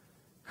signature,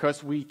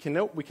 because we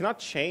cannot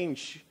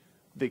change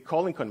the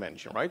calling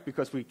convention, right?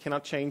 Because we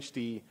cannot change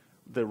the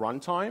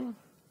runtime.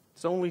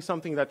 It's only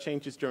something that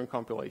changes during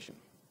compilation.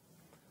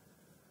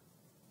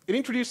 It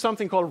introduced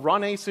something called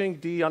run async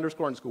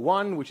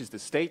d__1, which is the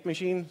state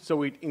machine.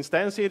 So it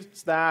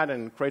instantiates that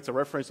and creates a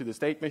reference to the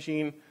state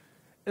machine.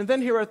 And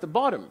then here at the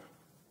bottom,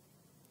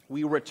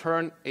 we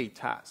return a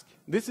task.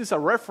 This is a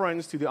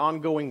reference to the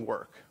ongoing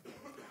work.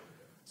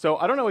 So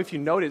I don't know if you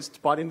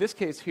noticed, but in this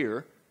case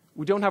here,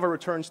 we don't have a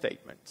return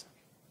statement.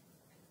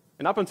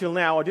 And up until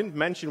now, I didn't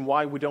mention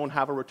why we don't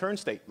have a return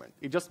statement.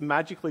 It just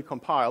magically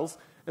compiles,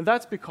 and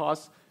that's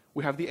because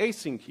we have the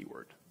async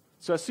keyword.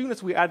 So as soon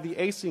as we add the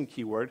async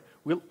keyword,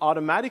 we'll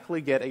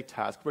automatically get a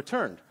task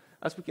returned,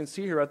 as we can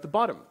see here at the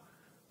bottom.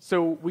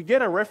 So we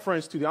get a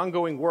reference to the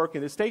ongoing work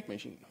in the state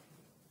machine.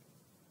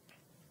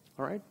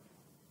 All right?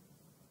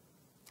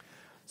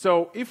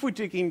 So if we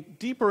dig in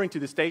deeper into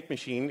the state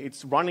machine,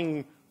 it's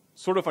running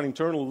sort of an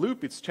internal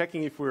loop. It's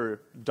checking if we're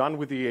done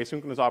with the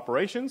asynchronous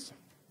operations.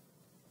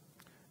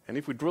 And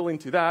if we drill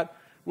into that,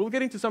 we'll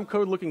get into some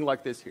code looking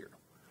like this here.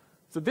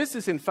 So this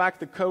is, in fact,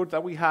 the code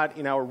that we had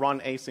in our run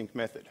async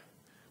method.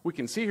 We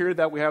can see here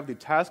that we have the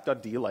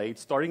task.delay,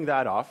 starting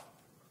that off.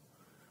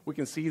 We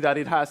can see that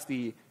it has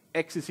the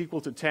x is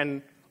equal to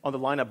 10 on the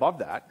line above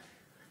that.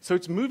 So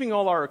it's moving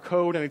all our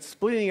code and it's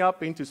splitting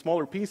up into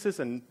smaller pieces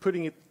and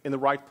putting it in the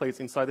right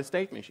place inside the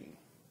state machine.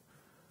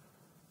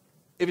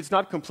 If it's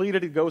not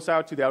completed, it goes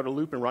out to the outer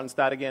loop and runs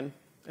that again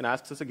and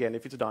asks us again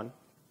if it's done.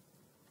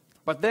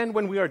 But then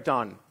when we are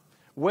done,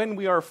 when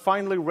we are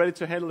finally ready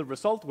to handle the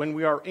result, when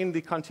we are in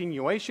the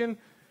continuation,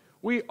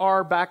 we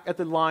are back at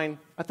the line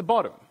at the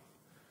bottom.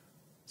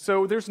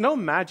 So there's no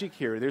magic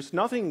here. There's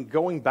nothing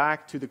going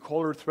back to the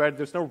caller thread.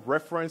 There's no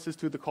references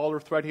to the caller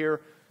thread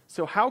here.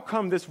 So how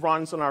come this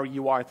runs on our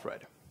UI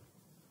thread?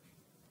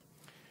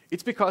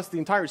 It's because the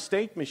entire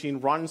state machine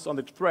runs on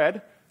the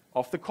thread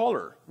of the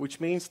caller, which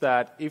means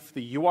that if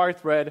the UI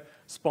thread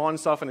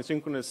spawns off an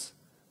asynchronous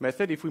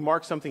method, if we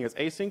mark something as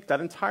async, that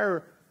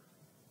entire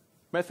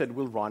method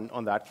will run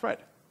on that thread.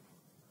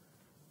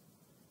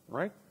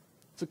 Right?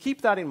 So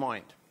keep that in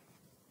mind.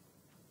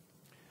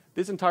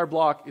 This entire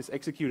block is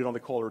executed on the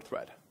caller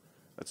thread.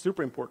 That's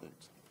super important.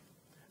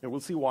 And we'll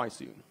see why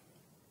soon.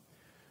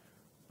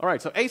 All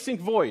right, so async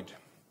void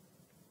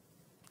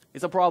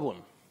is a problem.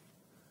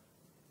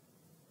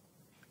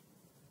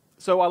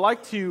 So I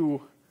like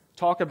to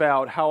talk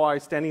about how I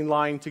stand in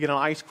line to get an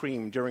ice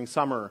cream during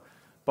summer,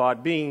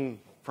 but being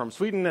from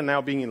Sweden and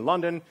now being in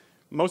London,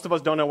 most of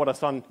us don't know what a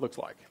sun looks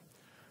like.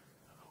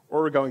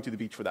 Or going to the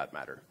beach for that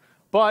matter.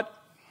 But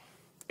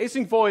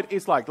async void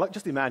is like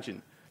just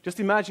imagine. Just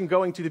imagine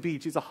going to the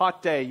beach. It's a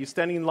hot day. You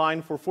stand in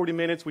line for 40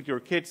 minutes with your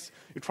kids.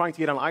 You're trying to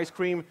get an ice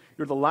cream.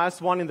 You're the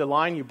last one in the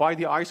line. You buy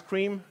the ice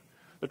cream.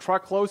 The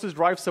truck closes,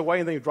 drives away,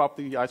 and then you drop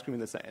the ice cream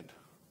in the sand.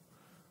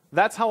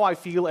 That's how I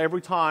feel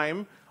every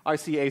time I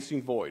see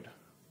async void.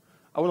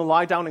 I want to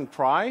lie down and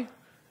cry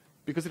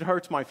because it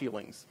hurts my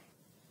feelings.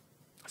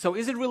 So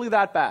is it really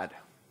that bad?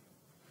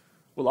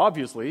 Well,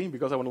 obviously,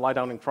 because I want to lie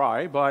down and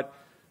cry. But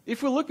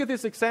if we look at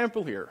this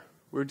example here,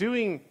 we're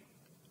doing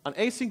an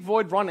async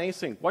void run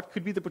async. What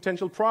could be the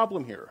potential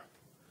problem here?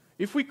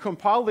 If we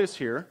compile this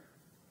here,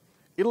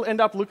 it'll end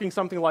up looking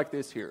something like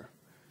this here.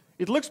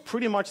 It looks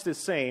pretty much the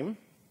same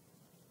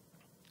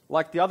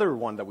like the other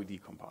one that we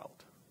decompiled.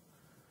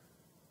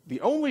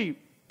 The only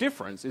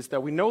difference is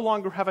that we no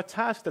longer have a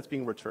task that's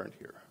being returned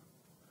here.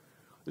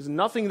 There's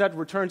nothing that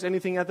returns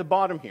anything at the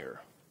bottom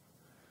here.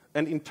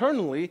 And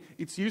internally,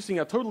 it's using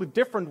a totally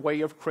different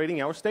way of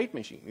creating our state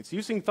machine. It's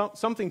using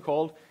something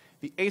called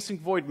the async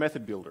void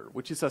method builder,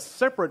 which is a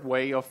separate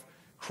way of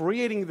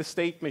creating the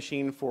state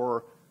machine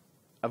for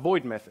a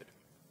void method.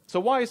 So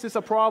why is this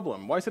a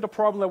problem? Why is it a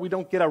problem that we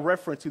don't get a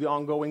reference to the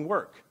ongoing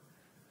work?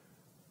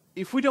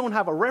 If we don't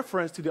have a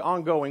reference to the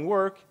ongoing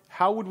work,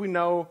 how would we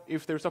know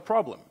if there's a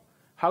problem?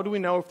 How do we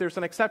know if there's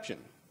an exception?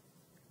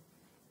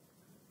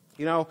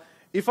 You know,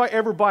 if I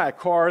ever buy a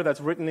car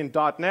that's written in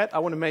 .NET, I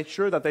want to make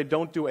sure that they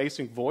don't do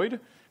async void,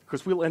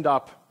 because we'll end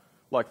up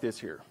like this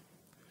here.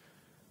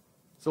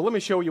 So let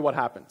me show you what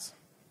happens.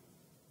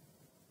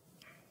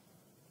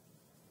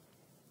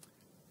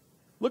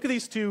 Look at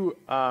these two.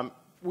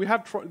 We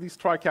have this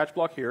try-catch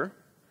block here.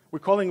 We're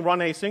calling run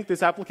async.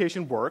 This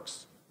application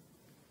works.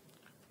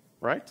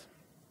 Right?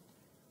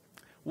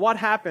 What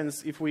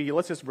happens if we,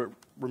 let's just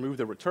remove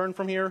the return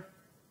from here.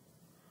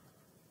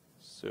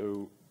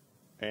 So,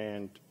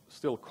 and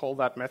still call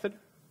that method.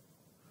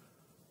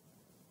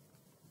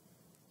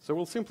 So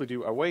we'll simply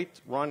do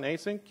await run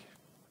async.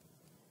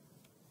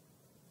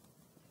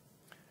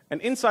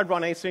 And inside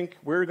run async,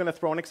 we're going to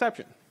throw an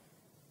exception.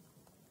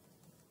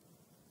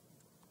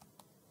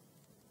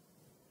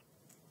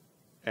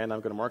 And I'm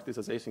going to mark this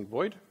as async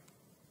void.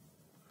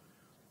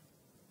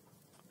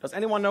 Does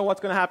anyone know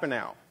what's going to happen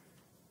now?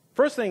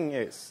 First thing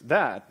is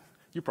that,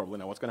 you probably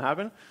know what's going to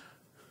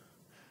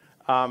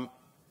happen.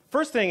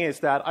 First thing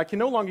is that I can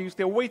no longer use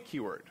the await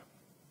keyword.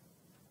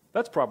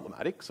 That's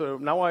problematic. So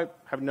now I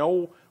have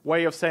no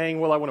way of saying,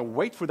 well, I want to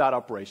wait for that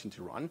operation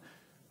to run.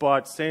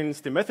 But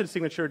since the method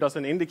signature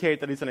doesn't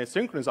indicate that it's an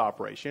asynchronous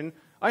operation,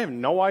 I have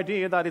no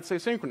idea that it's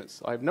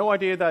asynchronous. I have no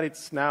idea that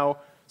it's now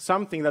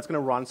something that's going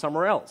to run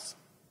somewhere else.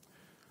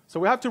 So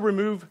we have to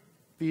remove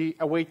the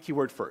await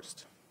keyword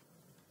first.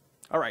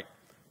 All right.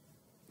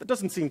 That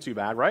doesn't seem too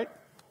bad, right?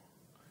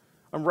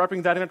 I'm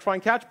wrapping that in a try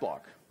and catch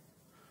block.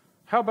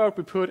 How about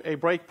we put a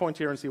breakpoint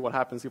here and see what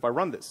happens if I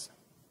run this?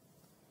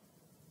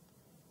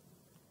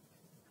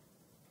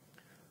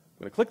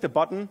 I'm going to click the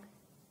button.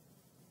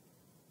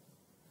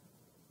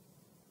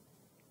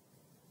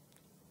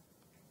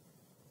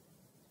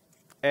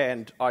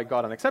 And I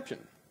got an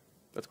exception.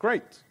 That's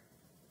great.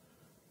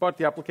 But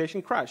the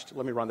application crashed.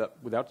 Let me run that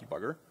without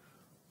debugger.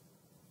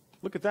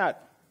 Look at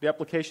that. The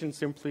application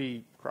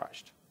simply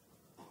crashed,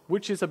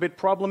 which is a bit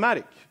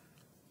problematic.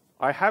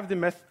 I have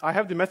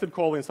the method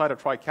call inside a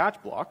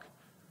try-catch block,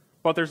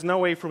 but there's no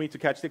way for me to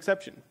catch the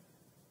exception.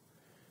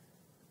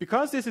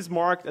 Because this is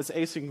marked as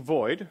async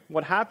void,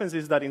 what happens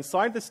is that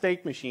inside the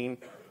state machine,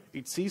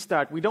 it sees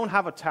that we don't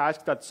have a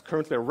task that's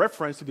currently a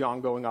reference to the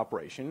ongoing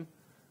operation.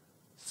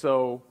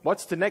 So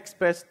what's the next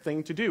best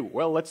thing to do?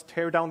 Well, let's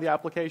tear down the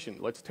application.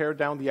 Let's tear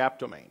down the app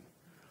domain.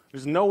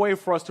 There's no way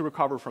for us to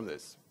recover from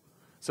this.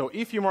 So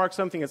if you mark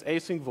something as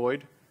async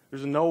void,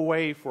 there's no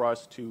way for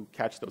us to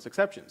catch those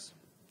exceptions.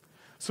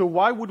 So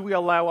why would we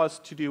allow us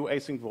to do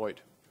async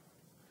void?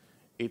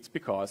 It's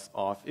because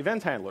of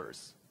event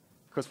handlers.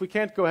 Because we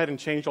can't go ahead and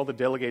change all the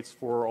delegates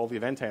for all the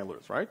event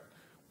handlers, right?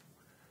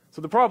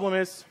 So the problem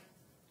is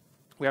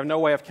we have no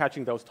way of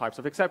catching those types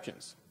of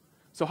exceptions.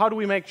 So how do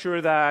we make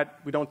sure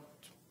that we don't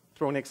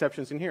throw any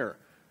exceptions in here?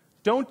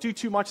 Don't do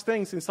too much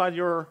things inside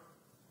your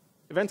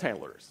event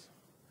handlers.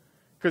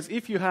 Because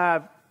if you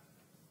have,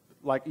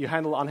 like, you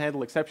handle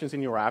unhandled exceptions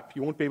in your app,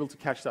 you won't be able to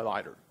catch that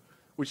either,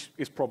 which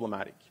is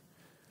problematic.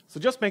 So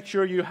just make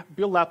sure you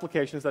build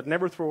applications that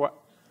never throw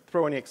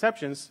any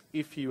exceptions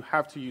if you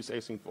have to use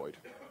async void.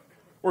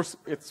 Or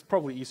it's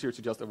probably easier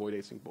to just avoid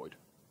async void.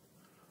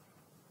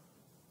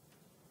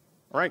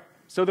 All right,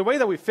 so the way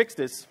that we fix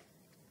this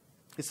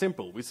is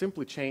simple. We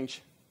simply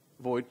change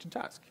void to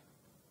task.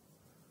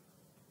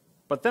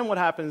 But then what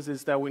happens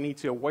is that we need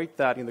to await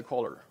that in the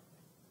caller,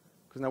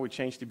 because now we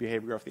change the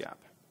behavior of the app.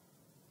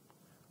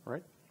 All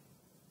right?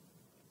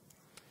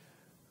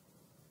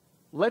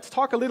 Let's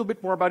talk a little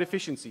bit more about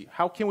efficiency.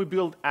 How can we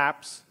build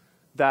apps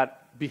that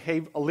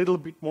behave a little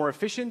bit more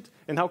efficient,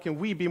 and how can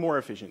we be more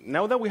efficient?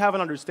 Now that we have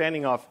an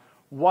understanding of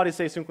what is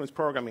asynchronous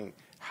programming,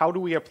 how do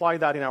we apply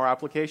that in our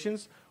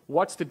applications?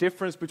 What's the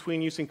difference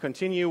between using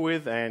continue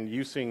with and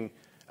using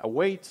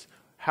await?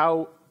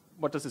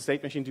 What does the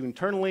state machine do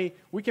internally?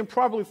 We can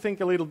probably think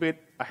a little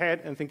bit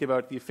ahead and think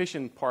about the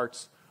efficient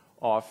parts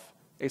of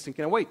async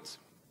and await.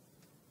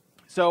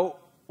 So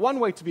one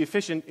way to be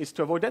efficient is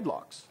to avoid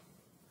deadlocks.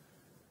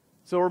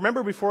 So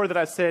remember before that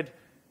I said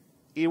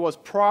it was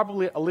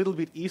probably a little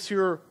bit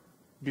easier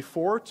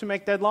before to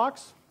make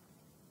deadlocks?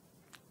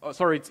 Oh,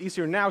 sorry, it's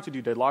easier now to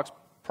do deadlocks.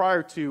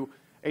 Prior to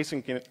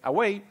async and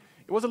await,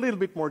 it was a little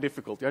bit more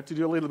difficult. You had to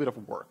do a little bit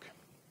of work.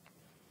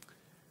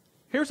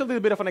 Here's a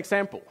little bit of an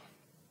example.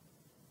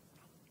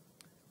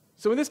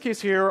 So in this case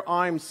here,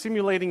 I'm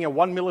simulating a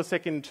 1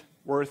 millisecond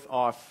worth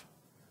of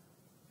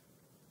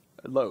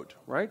load,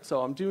 right?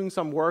 So I'm doing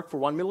some work for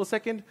 1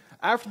 millisecond.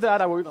 After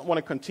that, I want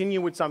to continue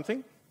with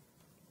something.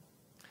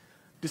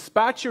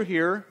 Dispatcher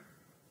here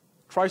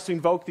tries to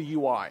invoke the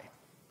UI.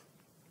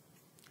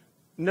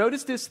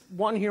 Notice this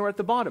one here at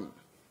the bottom.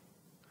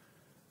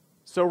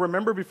 So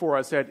remember before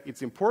I said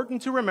it's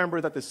important to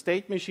remember that the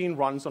state machine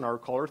runs on our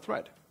caller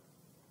thread.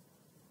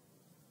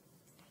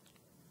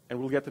 And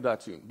we'll get to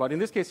that soon. But in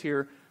this case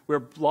here, we're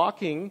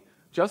blocking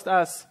just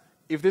as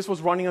if this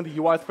was running on the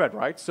UI thread,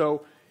 right?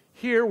 So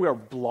here we are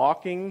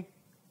blocking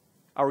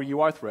our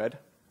UI thread,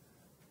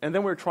 and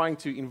then we're trying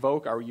to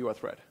invoke our UI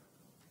thread.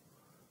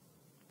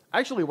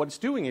 Actually, what it's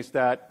doing is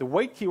that the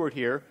wait keyword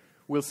here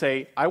will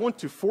say, I want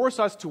to force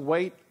us to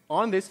wait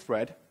on this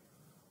thread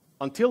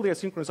until the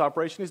asynchronous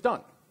operation is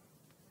done.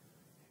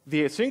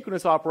 The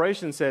asynchronous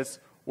operation says,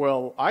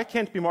 well, I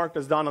can't be marked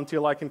as done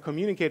until I can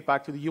communicate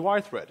back to the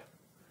UI thread,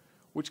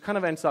 which kind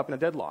of ends up in a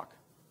deadlock.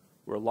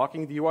 We're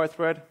locking the UI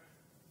thread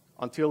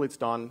until it's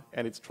done,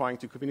 and it's trying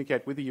to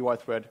communicate with the UI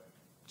thread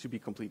to be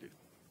completed.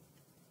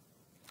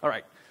 All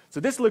right, so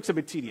this looks a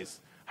bit tedious.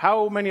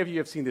 How many of you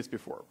have seen this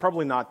before?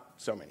 Probably not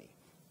so many.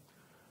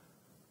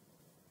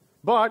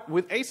 But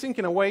with async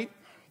and await,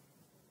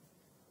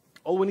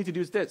 all we need to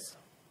do is this.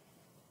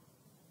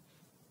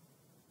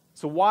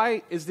 So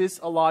why is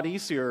this a lot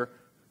easier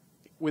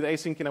with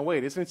async and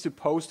await? Isn't it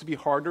supposed to be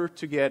harder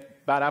to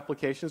get bad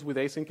applications with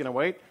async and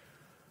await?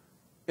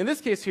 In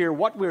this case here,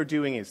 what we're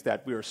doing is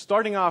that we're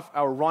starting off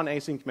our run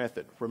async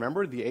method.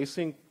 Remember, the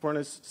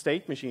asynchronous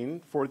state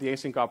machine for the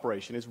async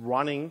operation is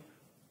running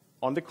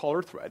on the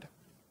caller thread.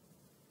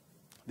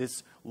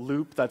 This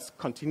loop that's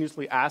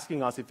continuously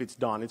asking us if it's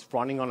done, it's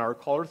running on our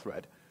caller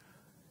thread.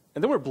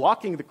 And then we're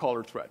blocking the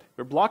caller thread.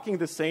 We're blocking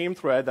the same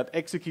thread that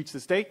executes the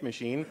state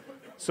machine,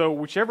 so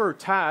whichever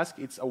task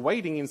it's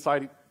awaiting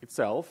inside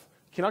itself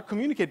cannot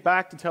communicate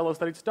back to tell us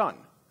that it's done,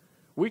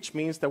 which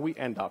means that we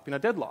end up in a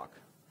deadlock.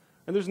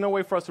 And there's no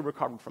way for us to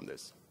recover from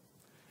this.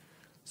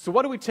 So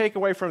what do we take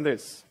away from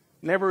this?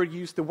 Never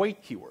use the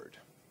wait keyword.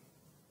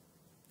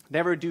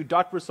 Never do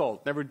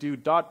 .result, never do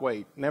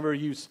 .wait, never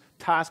use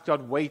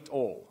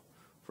task.waitAll,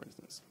 for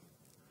instance.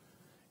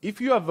 If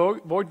you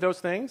avoid those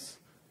things,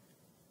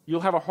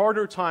 you'll have a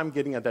harder time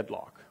getting a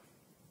deadlock.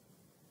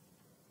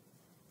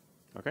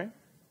 Okay?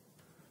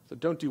 So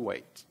don't do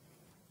wait.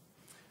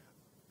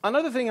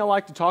 Another thing I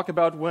like to talk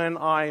about when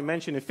I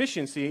mention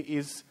efficiency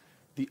is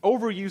the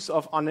overuse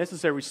of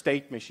unnecessary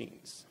state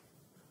machines.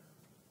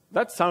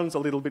 That sounds a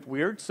little bit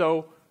weird,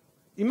 so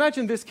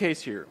imagine this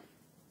case here.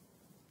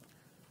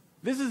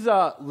 This is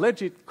a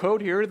legit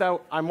code here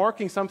that I'm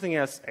marking something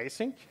as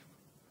async,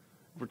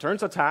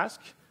 returns a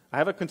task, I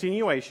have a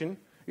continuation,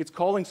 it's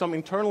calling some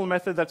internal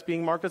method that's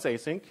being marked as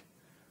async.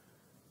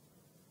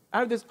 I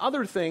have this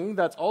other thing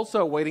that's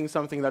also awaiting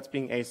something that's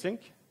being async,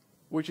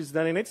 which is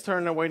then in its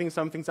turn awaiting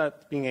something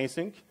that's being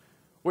async,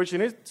 which in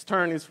its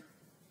turn is,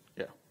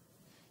 yeah,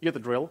 you get the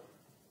drill.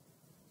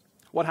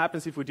 What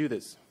happens if we do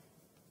this?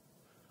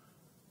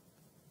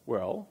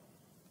 Well,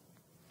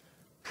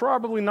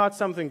 probably not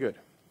something good.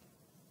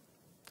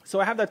 So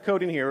I have that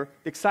code in here,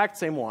 the exact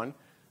same one.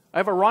 I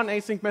have a run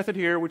async method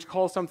here, which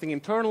calls something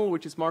internal,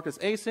 which is marked as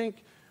async,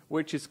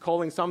 which is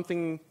calling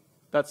something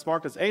that's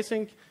marked as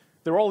async.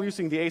 They're all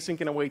using the async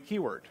and await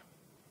keyword.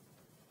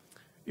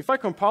 If I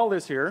compile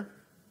this here,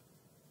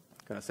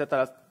 I'm going to set that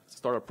as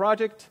start a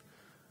project.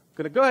 I'm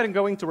going to go ahead and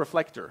go into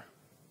Reflector.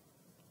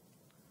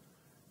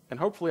 And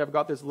hopefully I've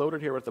got this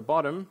loaded here at the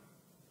bottom.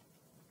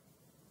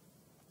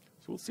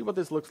 So we'll see what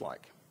this looks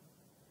like.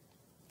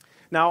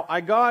 Now,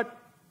 I got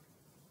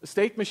a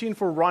state machine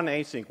for run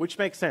async, which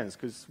makes sense,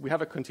 because we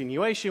have a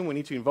continuation. We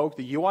need to invoke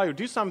the UI or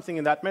do something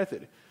in that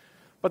method.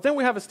 But then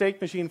we have a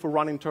state machine for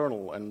run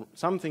internal, and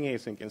something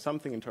async, and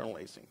something internal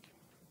async.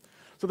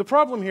 So the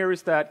problem here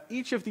is that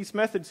each of these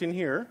methods in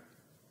here,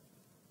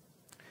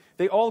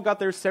 they all got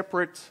their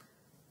separate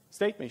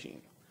state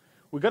machine.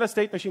 We got a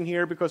state machine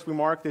here because we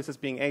marked this as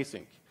being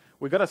async.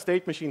 We got a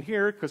state machine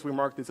here because we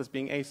marked this as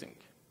being async.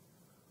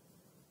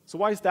 So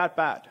why is that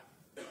bad?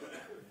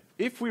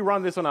 If we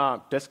run this on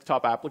a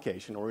desktop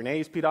application or in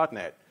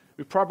ASP.NET,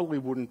 we probably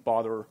wouldn't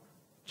bother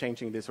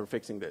changing this or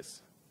fixing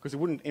this, because it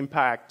wouldn't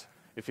impact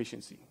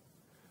efficiency.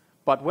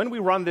 But when we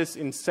run this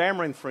in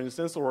Xamarin, for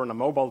instance, or on a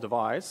mobile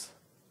device,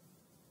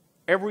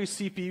 every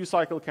CPU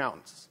cycle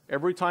counts.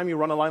 Every time you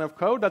run a line of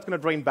code, that's going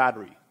to drain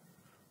battery.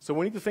 So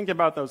we need to think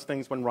about those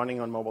things when running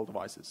on mobile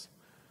devices.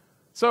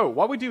 So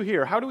what we do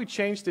here, how do we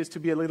change this to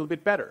be a little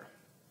bit better?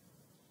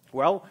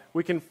 Well,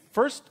 we can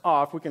first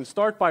off, we can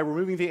start by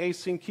removing the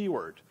async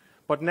keyword.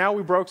 But now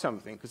we broke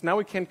something, because now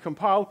we can't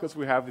compile because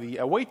we have the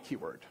await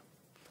keyword.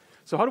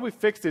 So how do we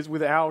fix this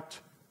without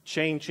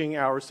changing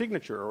our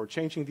signature or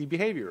changing the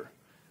behavior?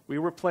 We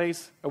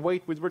replace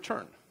await with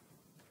return.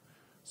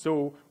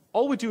 So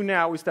all we do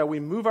now is that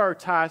we move our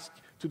task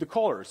to the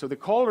caller. So the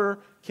caller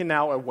can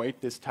now await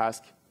this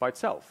task by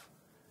itself.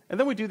 And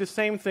then we do the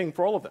same thing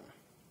for all of them,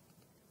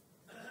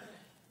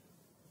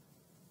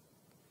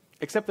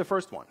 except the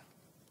first one.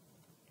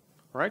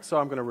 All right, so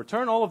I'm going to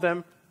return all of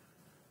them,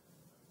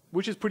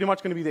 which is pretty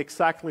much going to be the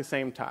exactly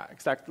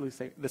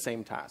the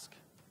same task.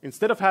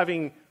 Instead of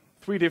having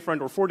 3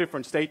 different or 4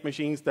 different state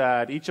machines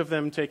that each of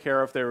them take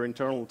care of their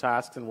internal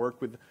tasks and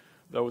work with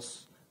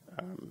those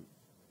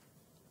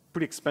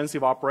pretty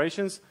expensive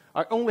operations,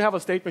 I only have a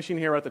state machine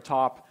here at the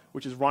top,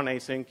 which is run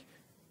async,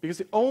 because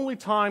the only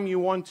time you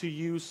want to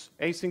use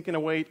async and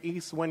await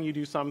is when you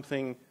do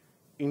something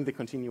in the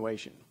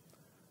continuation.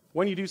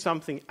 When you do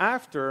something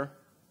after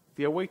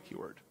the await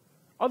keyword.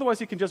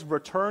 Otherwise, you can just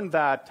return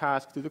that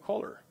task to the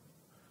caller.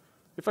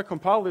 If I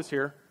compile this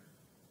here,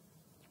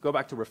 go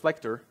back to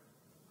Reflector,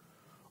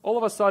 all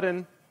of a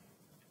sudden,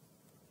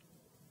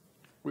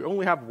 we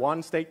only have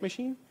one state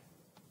machine,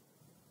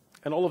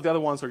 and all of the other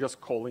ones are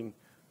just calling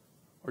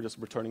or just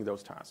returning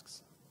those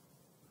tasks.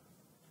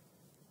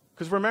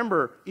 Because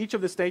remember, each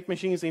of the state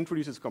machines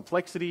introduces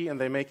complexity, and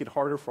they make it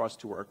harder for us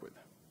to work with.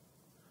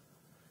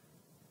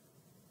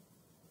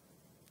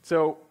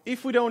 So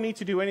if we don't need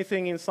to do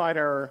anything inside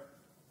our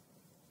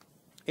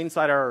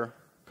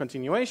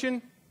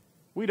continuation,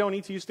 we don't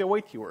need to use the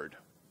await keyword.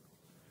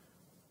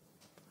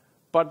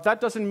 But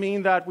that doesn't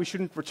mean that we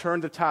shouldn't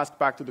return the task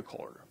back to the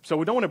caller. So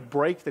we don't want to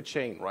break the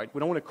chain, right? We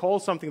don't want to call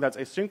something that's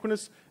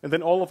asynchronous, and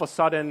then all of a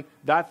sudden,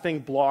 that thing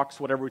blocks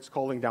whatever it's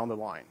calling down the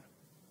line.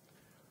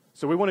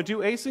 So we want to do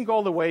async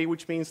all the way,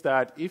 which means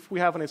that if we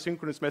have an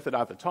asynchronous method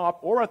at the top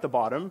or at the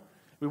bottom,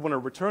 we want to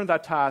return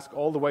that task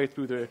all the way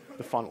through the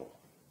funnel.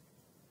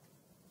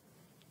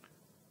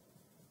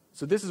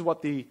 So this is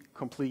what the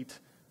complete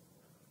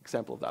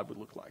example of that would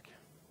look like.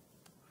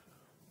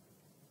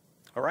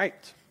 All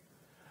right.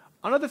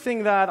 Another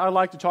thing that I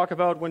like to talk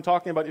about when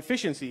talking about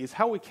efficiency is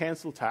how we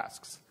cancel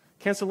tasks.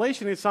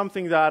 Cancellation is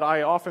something that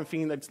I often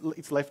feel that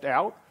it's left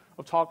out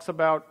of talks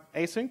about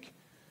async.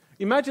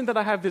 Imagine that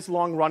I have this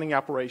long-running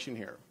operation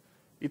here.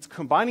 It's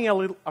combining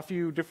a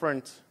few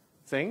different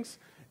things.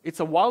 It's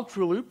a while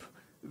true loop.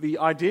 The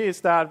idea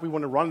is that we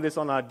want to run this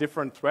on a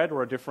different thread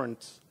or a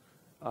different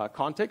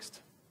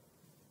context.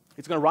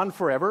 It's going to run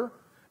forever.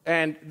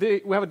 And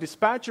we have a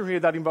dispatcher here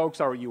that invokes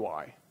our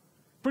UI.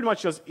 Pretty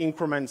much just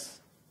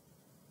increments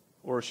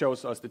or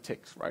shows us the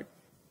ticks, right?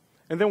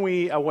 And then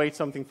we await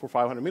something for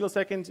 500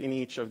 milliseconds in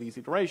each of these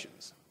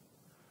iterations.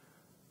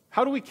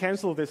 How do we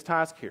cancel this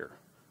task here?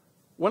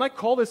 When I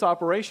call this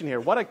operation here,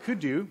 what I could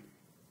do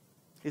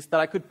is that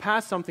I could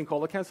pass something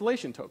called a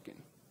cancellation token.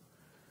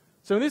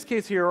 So in this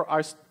case here,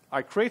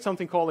 I create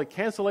something called a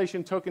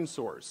cancellation token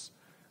source.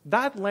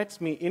 That lets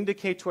me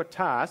indicate to a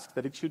task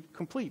that it should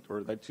complete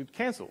or that it should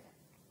cancel.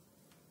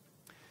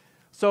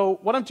 So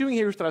what I'm doing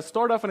here is that I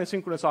start off an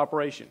asynchronous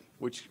operation,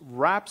 which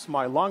wraps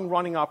my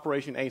long-running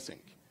operation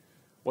async.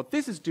 What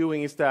this is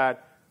doing is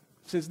that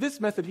since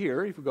this method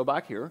here, if we go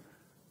back here,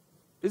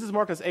 this is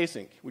marked as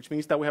async, which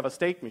means that we have a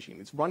state machine.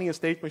 It's running a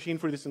state machine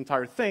for this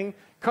entire thing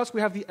because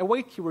we have the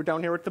await keyword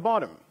down here at the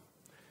bottom.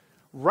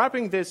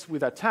 Wrapping this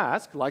with a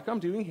task, like I'm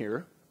doing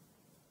here,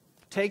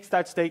 takes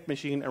that state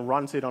machine and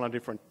runs it on a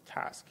different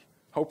task,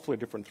 hopefully a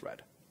different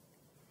thread.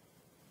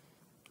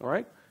 All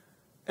right?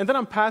 And then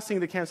I'm passing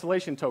the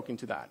cancellation token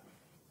to that,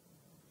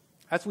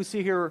 as we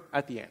see here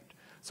at the end.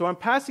 So I'm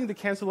passing the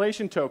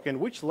cancellation token,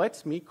 which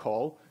lets me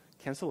call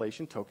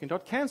cancellation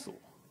token.cancel.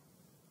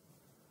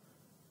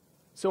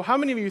 So how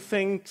many of you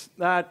think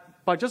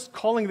that by just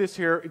calling this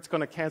here, it's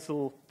going to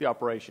cancel the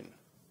operation?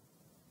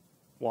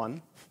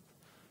 One.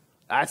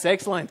 That's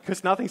excellent,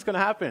 because nothing's going to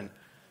happen.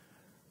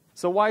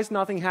 So why is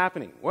nothing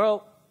happening?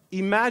 Well,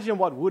 imagine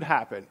what would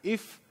happen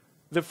if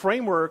the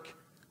framework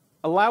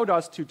allowed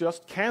us to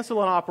just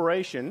cancel an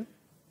operation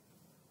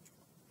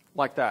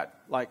like that.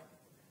 Like,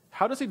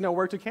 how does it know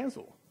where to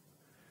cancel?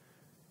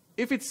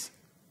 If it's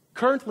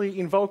currently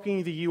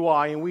invoking the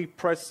UI and we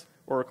press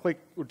or click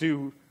or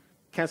do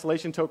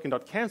cancellation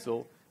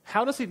token.cancel,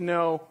 how does it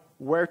know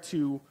where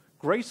to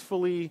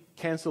gracefully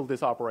cancel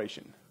this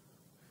operation?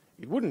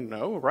 It wouldn't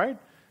know, right?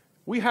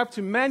 We have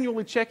to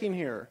manually check in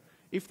here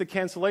if the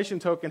cancellation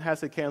token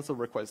has a cancel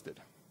requested.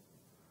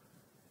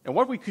 And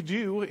what we could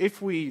do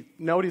if we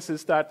notice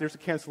is that there's a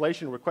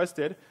cancellation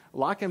requested,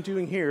 like I'm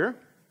doing here,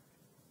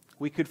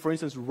 we could, for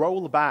instance,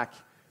 roll back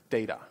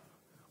data.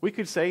 We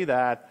could say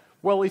that,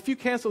 well, if you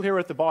cancel here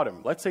at the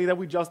bottom, let's say that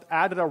we just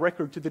added a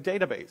record to the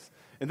database,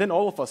 and then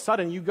all of a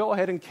sudden you go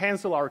ahead and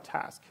cancel our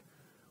task.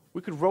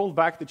 We could roll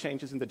back the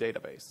changes in the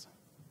database.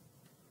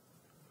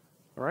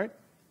 All right?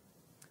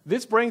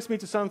 This brings me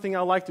to something I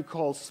like to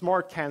call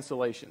smart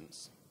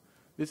cancellations.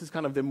 This is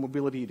kind of the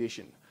mobility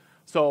edition.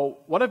 So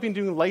what I've been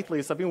doing lately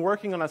is I've been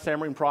working on a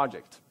Xamarin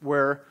project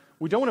where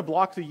we don't want to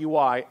block the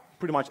UI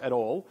pretty much at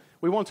all.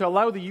 We want to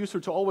allow the user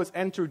to always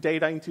enter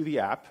data into the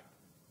app,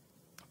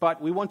 but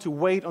we want to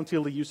wait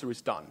until the user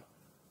is done.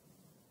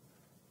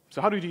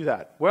 So how do you do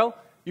that? Well,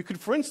 you could,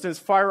 for instance,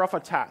 fire off a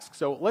task.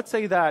 So let's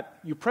say that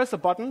you press a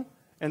button,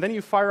 and then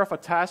you fire off a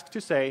task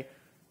to say,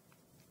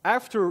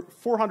 after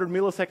 400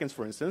 milliseconds,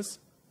 for instance,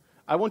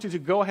 I want you to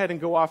go ahead and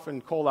go off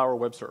and call our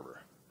web server.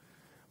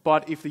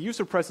 But if the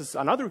user presses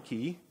another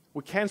key,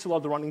 we cancel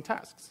all the running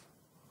tasks.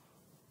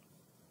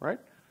 Right?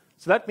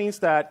 So that means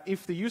that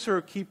if the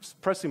user keeps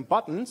pressing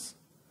buttons,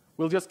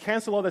 we'll just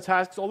cancel all the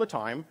tasks all the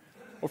time.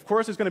 Of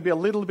course, there's going to be a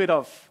little bit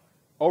of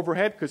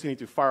overhead because you need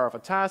to fire off a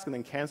task and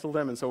then cancel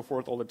them and so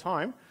forth all the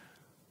time.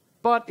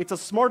 But it's a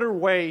smarter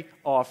way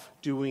of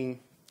doing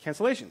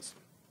cancellations.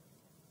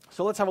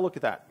 So let's have a look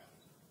at that.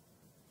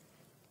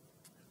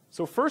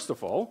 So first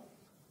of all,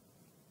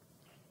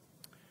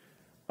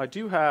 I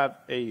do have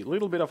a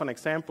little bit of an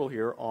example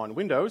here on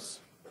Windows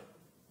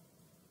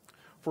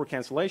for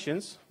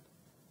cancellations.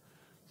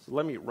 So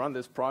let me run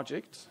this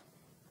project.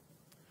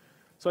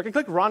 So I can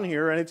click Run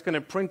here, and it's going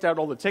to print out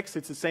all the text.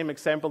 It's the same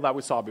example that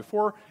we saw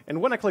before.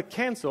 And when I click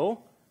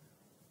Cancel,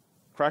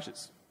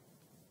 crashes.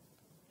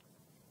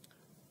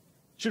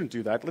 Shouldn't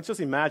do that. Let's just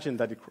imagine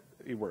that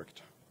it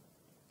worked.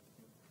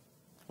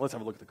 Let's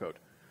have a look at the code.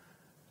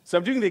 So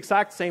I'm doing the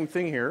exact same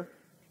thing here.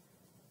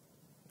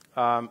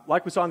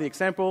 Like we saw in the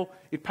example,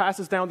 it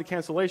passes down the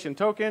cancellation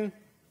token.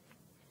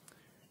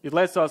 It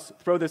lets us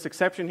throw this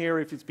exception here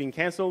if it's being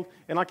canceled,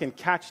 and I can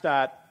catch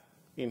that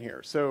in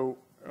here. So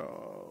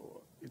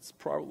it's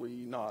probably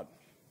not.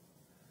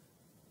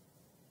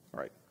 All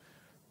right.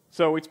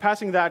 So it's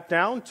passing that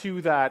down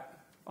to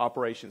that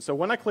operation. So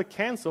when I click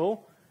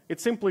cancel,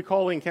 it's simply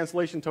calling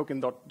cancellation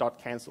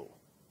token.cancel.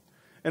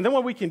 And then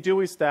what we can do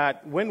is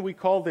that when we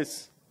call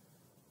this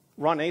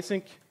run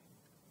async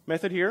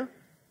method here,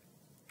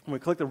 when we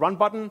click the run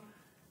button,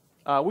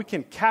 we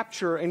can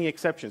capture any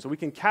exceptions. So we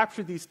can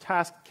capture these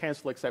task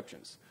cancel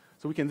exceptions.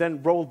 So we can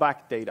then roll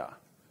back data.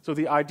 So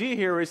the idea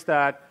here is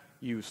that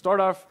you start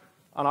off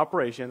an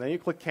operation, then you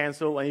click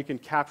cancel, and you can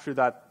capture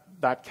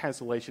that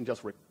cancellation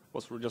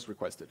was just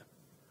requested.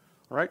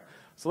 All right?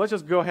 So let's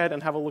just go ahead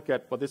and have a look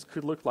at what this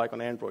could look like on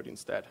Android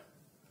instead.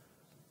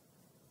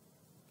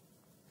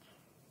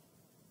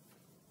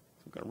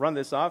 So I'm going to run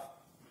this off.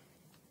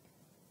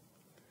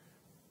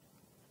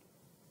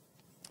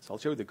 So I'll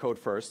show you the code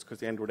first, because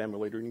the Android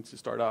emulator needs to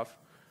start off.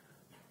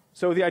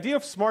 So the idea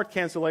of smart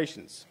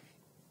cancellations.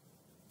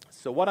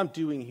 So what I'm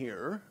doing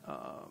here,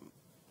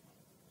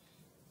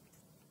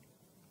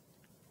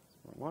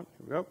 here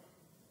we go.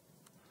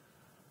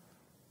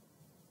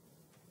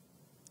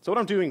 So what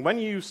I'm doing, when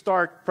you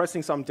start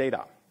pressing some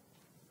data,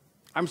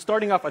 I'm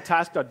starting off a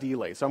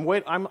task.delay. So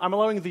I'm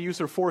allowing the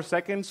user 4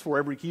 seconds for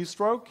every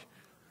keystroke.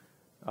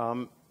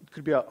 It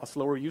could be a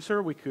slower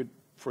user. We could,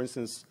 for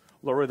instance,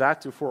 lower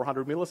that to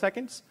 400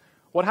 milliseconds.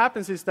 What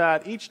happens is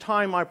that each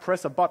time I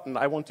press a button,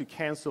 I want to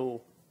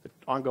cancel the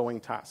ongoing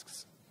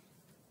tasks.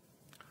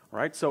 All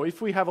right, so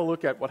if we have a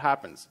look at what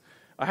happens,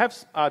 I have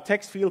a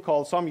text field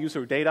called some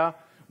user data.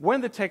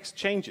 When the text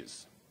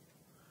changes,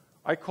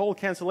 I call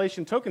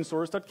cancellation token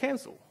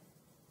source.cancel.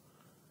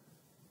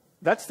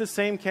 That's the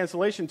same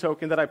cancellation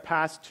token that I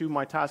passed to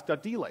my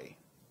task.delay.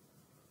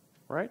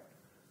 Right?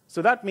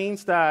 So that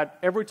means that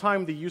every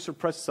time the user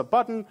presses a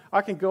button,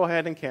 I can go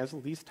ahead and cancel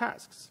these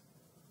tasks.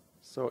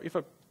 So if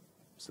I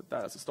set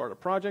that as a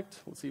startup project,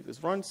 let's see if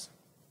this runs.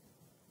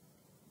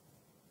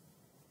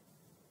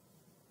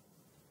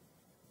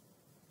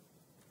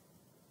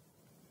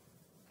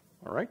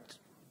 All right.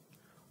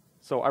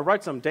 So I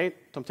write some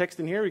text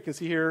in here. You can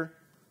see here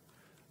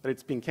that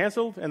it's being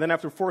canceled. And then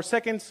after 4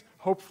 seconds,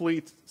 hopefully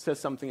it says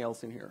something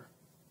else in here.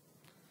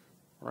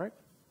 All right.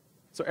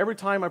 So every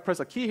time I press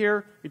a key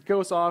here, it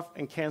goes off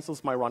and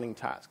cancels my running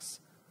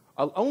tasks.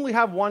 I'll only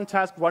have one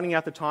task running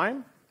at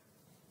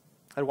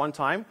one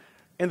time.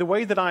 And the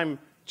way that I'm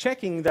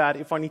checking that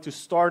if I need to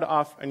start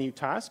off a new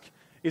task,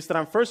 is that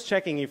I'm first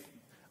checking if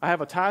I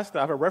have a task that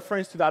I have a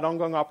reference to that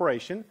ongoing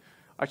operation.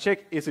 I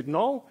check, is it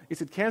null?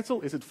 Is it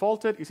canceled? Is it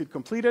faulted? Is it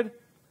completed?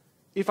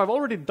 If I've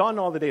already done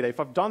all the data, if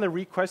I've done the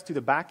request to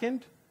the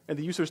backend and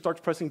the user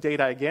starts pressing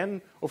data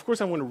again, of course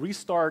I'm going to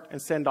restart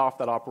and send off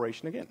that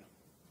operation again.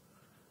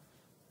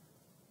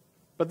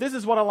 But this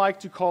is what I like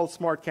to call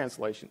smart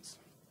cancellations.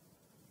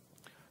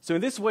 So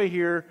in this way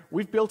here,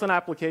 we've built an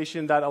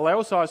application that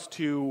allows us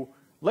to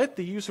let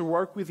the user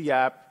work with the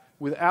app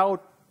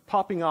without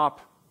popping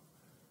up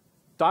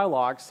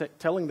dialogues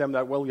telling them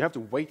that, well, you have to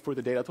wait for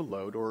the data to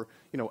load, or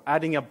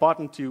adding a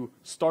button to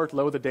start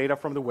load the data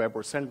from the web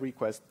or send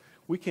request.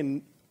 We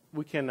can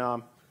in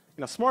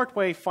a smart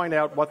way, find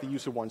out what the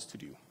user wants to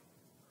do.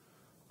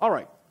 All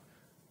right.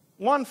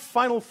 One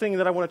final thing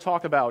that I want to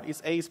talk about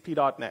is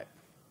ASP.NET.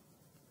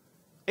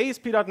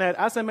 ASP.NET,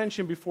 as I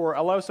mentioned before,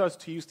 allows us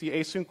to use the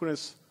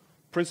asynchronous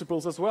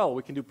principles as well.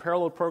 We can do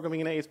parallel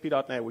programming in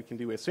ASP.NET. We can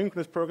do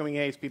asynchronous programming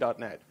in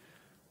ASP.NET.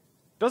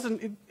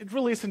 It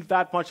really isn't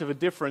that much of a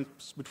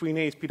difference between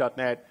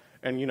ASP.NET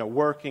and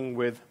working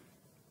with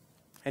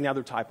any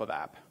other type of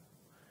app.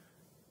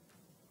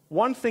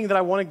 One thing that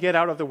I want to get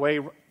out of the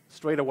way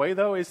straight away,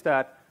 though, is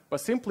that by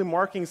simply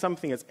marking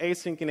something as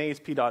async in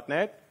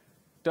ASP.NET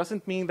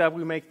doesn't mean that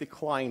we make the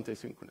client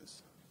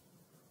asynchronous,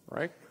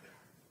 right?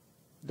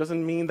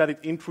 Doesn't mean that it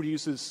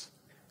introduces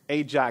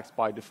AJAX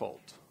by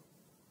default.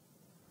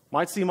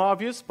 Might seem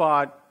obvious,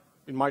 but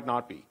it might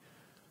not be.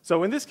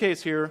 So in this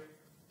case here,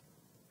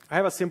 I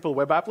have a simple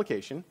web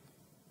application.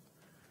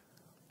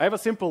 I have a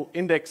simple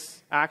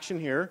index action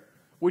here,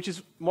 which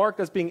is marked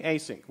as being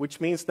async, which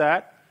means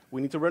that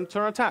we need to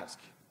return a task.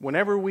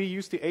 Whenever we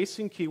use the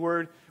async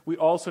keyword, we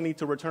also need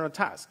to return a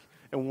task.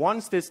 And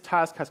once this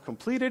task has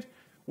completed,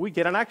 we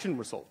get an action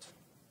result.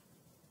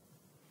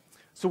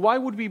 So why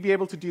would we be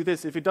able to do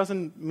this if it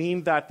doesn't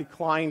mean that the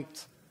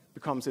client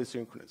becomes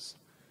asynchronous?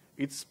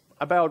 It's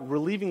about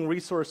relieving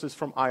resources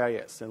from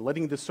IIS and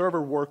letting the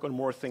server work on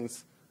more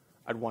things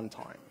at one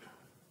time.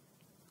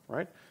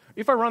 Right?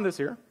 If I run this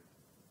here,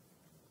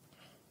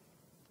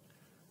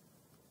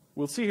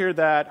 we'll see here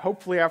that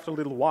hopefully after a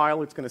little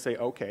while it's going to say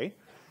OK.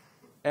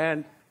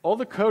 And all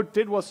the code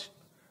did was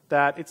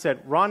that it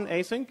said run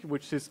async,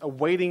 which is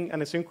awaiting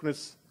an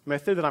asynchronous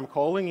method that I'm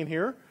calling in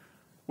here,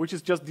 which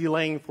is just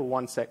delaying for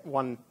 1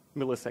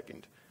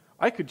 millisecond.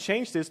 I could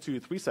change this to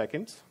 3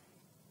 seconds,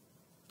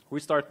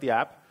 restart the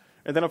app,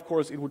 and then, of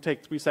course, it would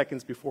take 3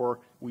 seconds before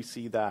we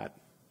see that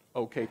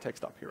OK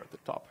text up here at the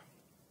top.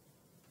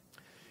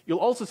 You'll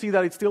also see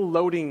that it's still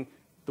loading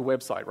the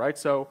website, right?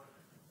 So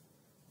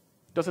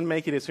it doesn't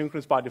make it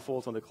asynchronous by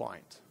default on the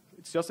client.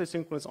 It's just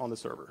asynchronous on the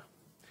server.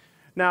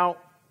 Now,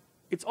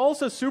 it's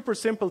also super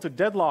simple to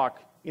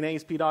deadlock in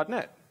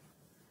ASP.NET.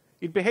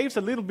 It behaves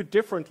a little bit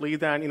differently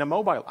than in a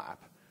mobile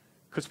app.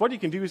 Because what you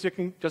can do is you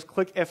can just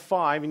click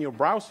F5 in your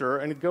browser,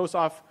 and it goes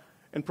off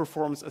and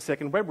performs a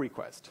second web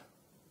request.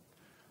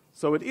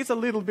 So it is a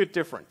little bit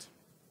different.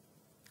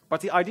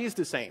 But the idea is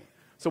the same.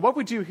 So what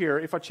we do here,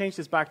 if I change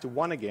this back to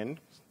 1 again,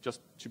 just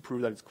to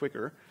prove that it's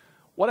quicker,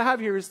 what I have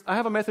here is I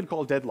have a method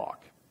called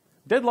deadlock.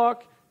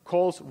 Deadlock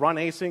calls run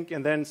async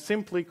and then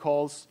simply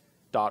calls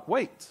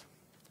 .wait.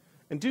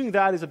 And doing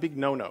that is a big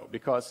no-no,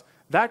 because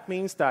that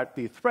means that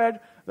the thread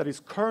that is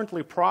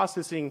currently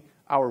processing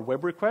our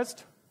web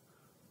request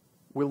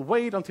will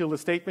wait until the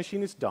state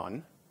machine is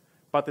done,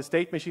 but the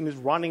state machine is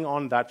running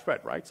on that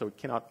thread, right? So it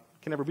can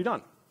never be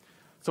done.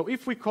 So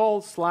if we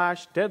call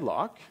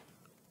 /deadlock,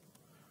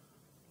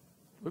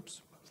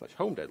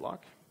 /home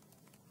deadlock,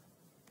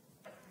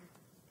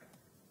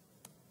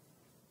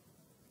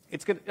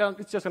 it's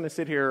just going to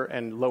sit here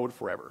and load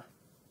forever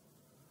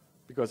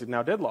because it's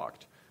now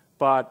deadlocked.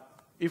 But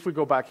if we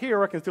go back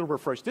here, I can still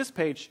refresh this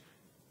page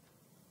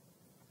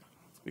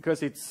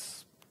because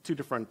it's 2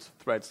 different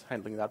threads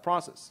handling that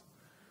process.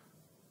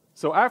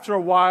 So after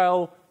a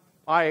while,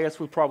 IIS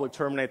will probably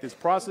terminate this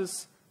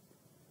process,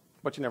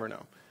 but you never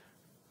know.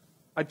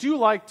 I do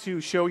like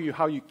to show you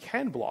how you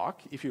can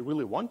block if you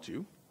really want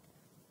to,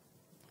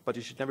 but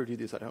you should never do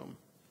this at home.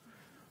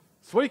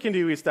 So what you can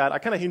do is that, I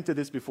kind of hinted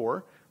this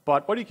before,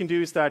 but what you can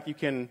do is that you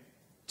can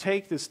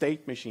take the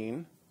state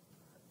machine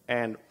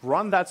and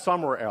run that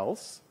somewhere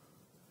else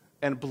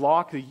and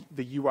block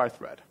the UI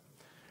thread.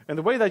 And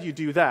the way that you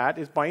do that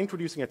is by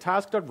introducing a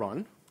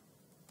task.run,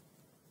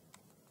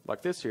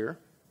 like this here,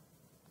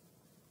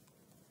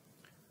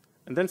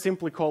 and then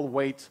simply call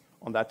wait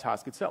on that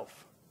task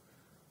itself.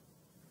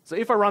 So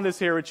if I run this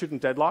here, it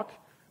shouldn't deadlock.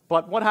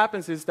 But what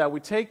happens is that we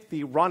take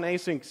the run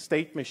async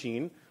state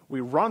machine,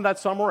 we run that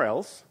somewhere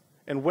else,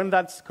 and when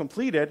that's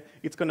completed,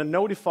 it's going to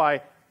notify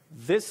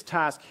this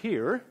task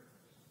here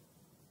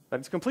that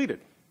it's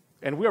completed.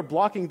 And we are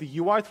blocking the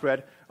UI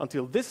thread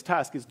until this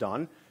task is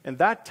done, and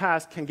that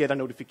task can get a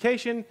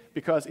notification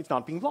because it's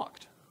not being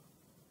blocked.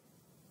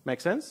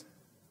 Make sense?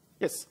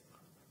 Yes?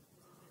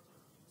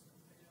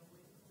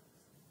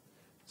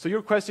 So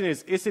your question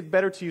is it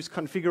better to use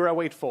configure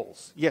await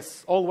false?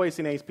 Yes, always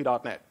in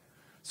ASP.NET.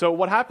 So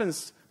what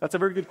happens, that's a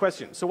very good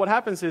question. So what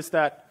happens is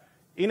that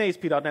in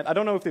ASP.NET, I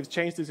don't know if they've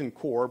changed this in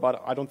core,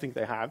 but I don't think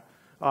they have.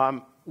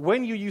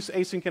 When you use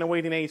async and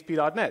await in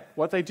ASP.NET,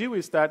 what they do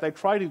is that they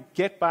try to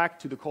get back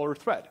to the caller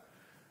thread.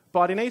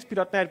 But in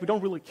ASP.NET, we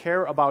don't really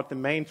care about the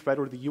main thread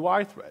or the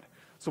UI thread.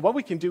 So what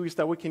we can do is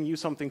that we can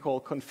use something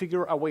called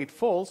configure await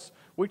false,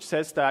 which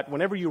says that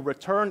whenever you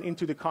return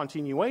into the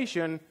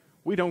continuation,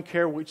 we don't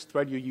care which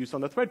thread you use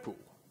on the thread pool,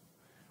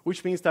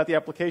 which means that the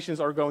applications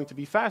are going to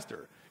be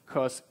faster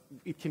because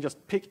it can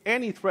just pick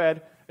any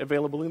thread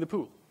available in the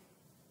pool.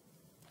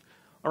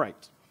 All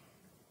right.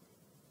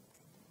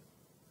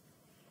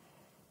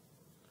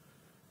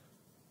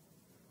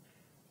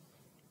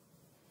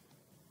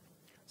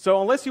 So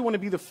unless you want to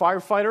be the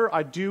firefighter,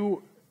 I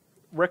do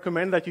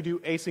recommend that you do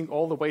async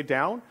all the way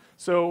down.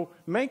 So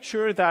make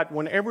sure that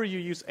whenever you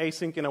use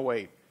async and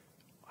await,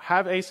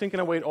 have async and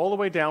await all the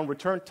way down,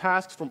 return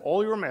tasks from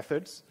all your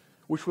methods,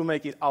 which will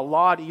make it a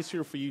lot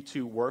easier for you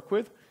to work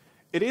with.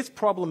 It is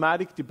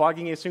problematic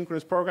debugging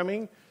asynchronous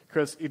programming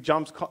because it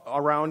jumps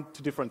around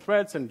to different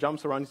threads and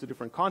jumps around to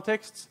different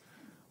contexts.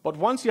 But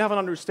once you have an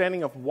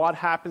understanding of what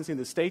happens in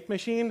the state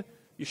machine,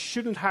 you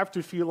shouldn't have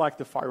to feel like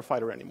the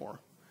firefighter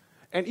anymore.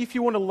 And if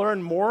you want to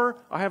learn more,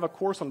 I have a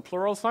course on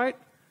Pluralsight,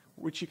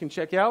 which you can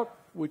check out,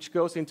 which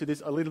goes into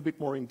this a little bit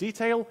more in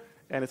detail,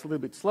 and it's a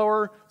little bit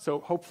slower, so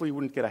hopefully you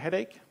wouldn't get a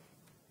headache.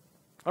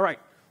 All right,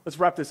 let's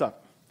wrap this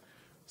up.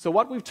 So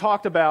what we've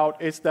talked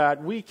about is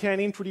that we can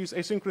introduce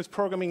asynchronous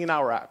programming in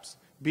our apps,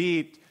 be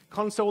it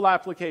console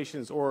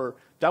applications or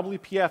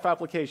WPF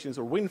applications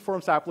or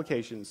WinForms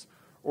applications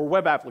or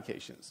web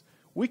applications.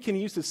 We can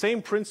use the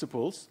same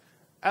principles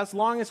as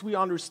long as we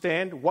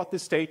understand what the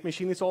state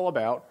machine is all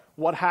about,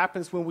 what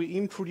happens when we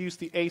introduce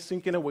the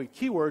async and await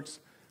keywords.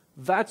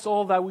 That's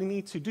all that we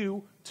need to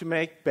do to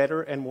make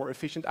better and more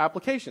efficient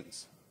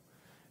applications.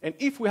 And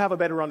if we have a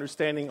better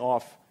understanding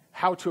of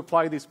how to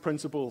apply these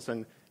principles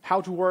and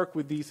how to work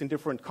with these in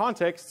different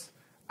contexts,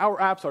 our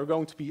apps are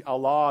going to be a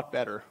lot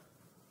better.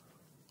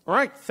 All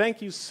right,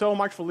 thank you so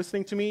much for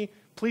listening to me.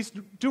 Please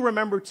do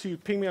remember to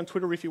ping me on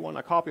Twitter if you want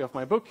a copy of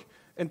my book,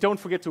 and don't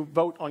forget to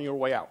vote on your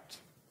way out.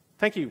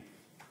 Thank you.